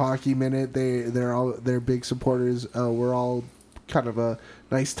 Absolutely. and the Hockey Minute. They're big supporters. We're all kind of a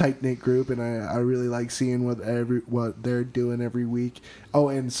nice tight knit group, and I really like seeing what they're doing every week. Oh,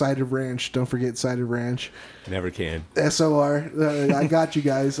 and Cider Ranch, don't forget Cider Ranch. Never can. SOR, I got you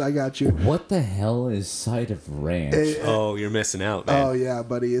guys. I got you. What the hell is Side of Ranch? Oh, you're missing out, man. Oh yeah,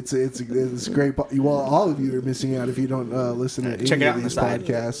 buddy, it's great. Well, all of you are missing out if you don't listen to Check any it of out on these the side.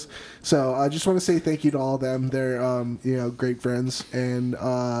 podcasts. So I just want to say thank you to all of them. They're great friends, and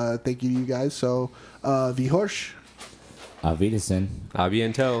thank you to you guys. So Vi Horsch. Auf Wiedersehen. A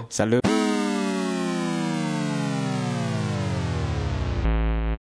bientôt. Salud.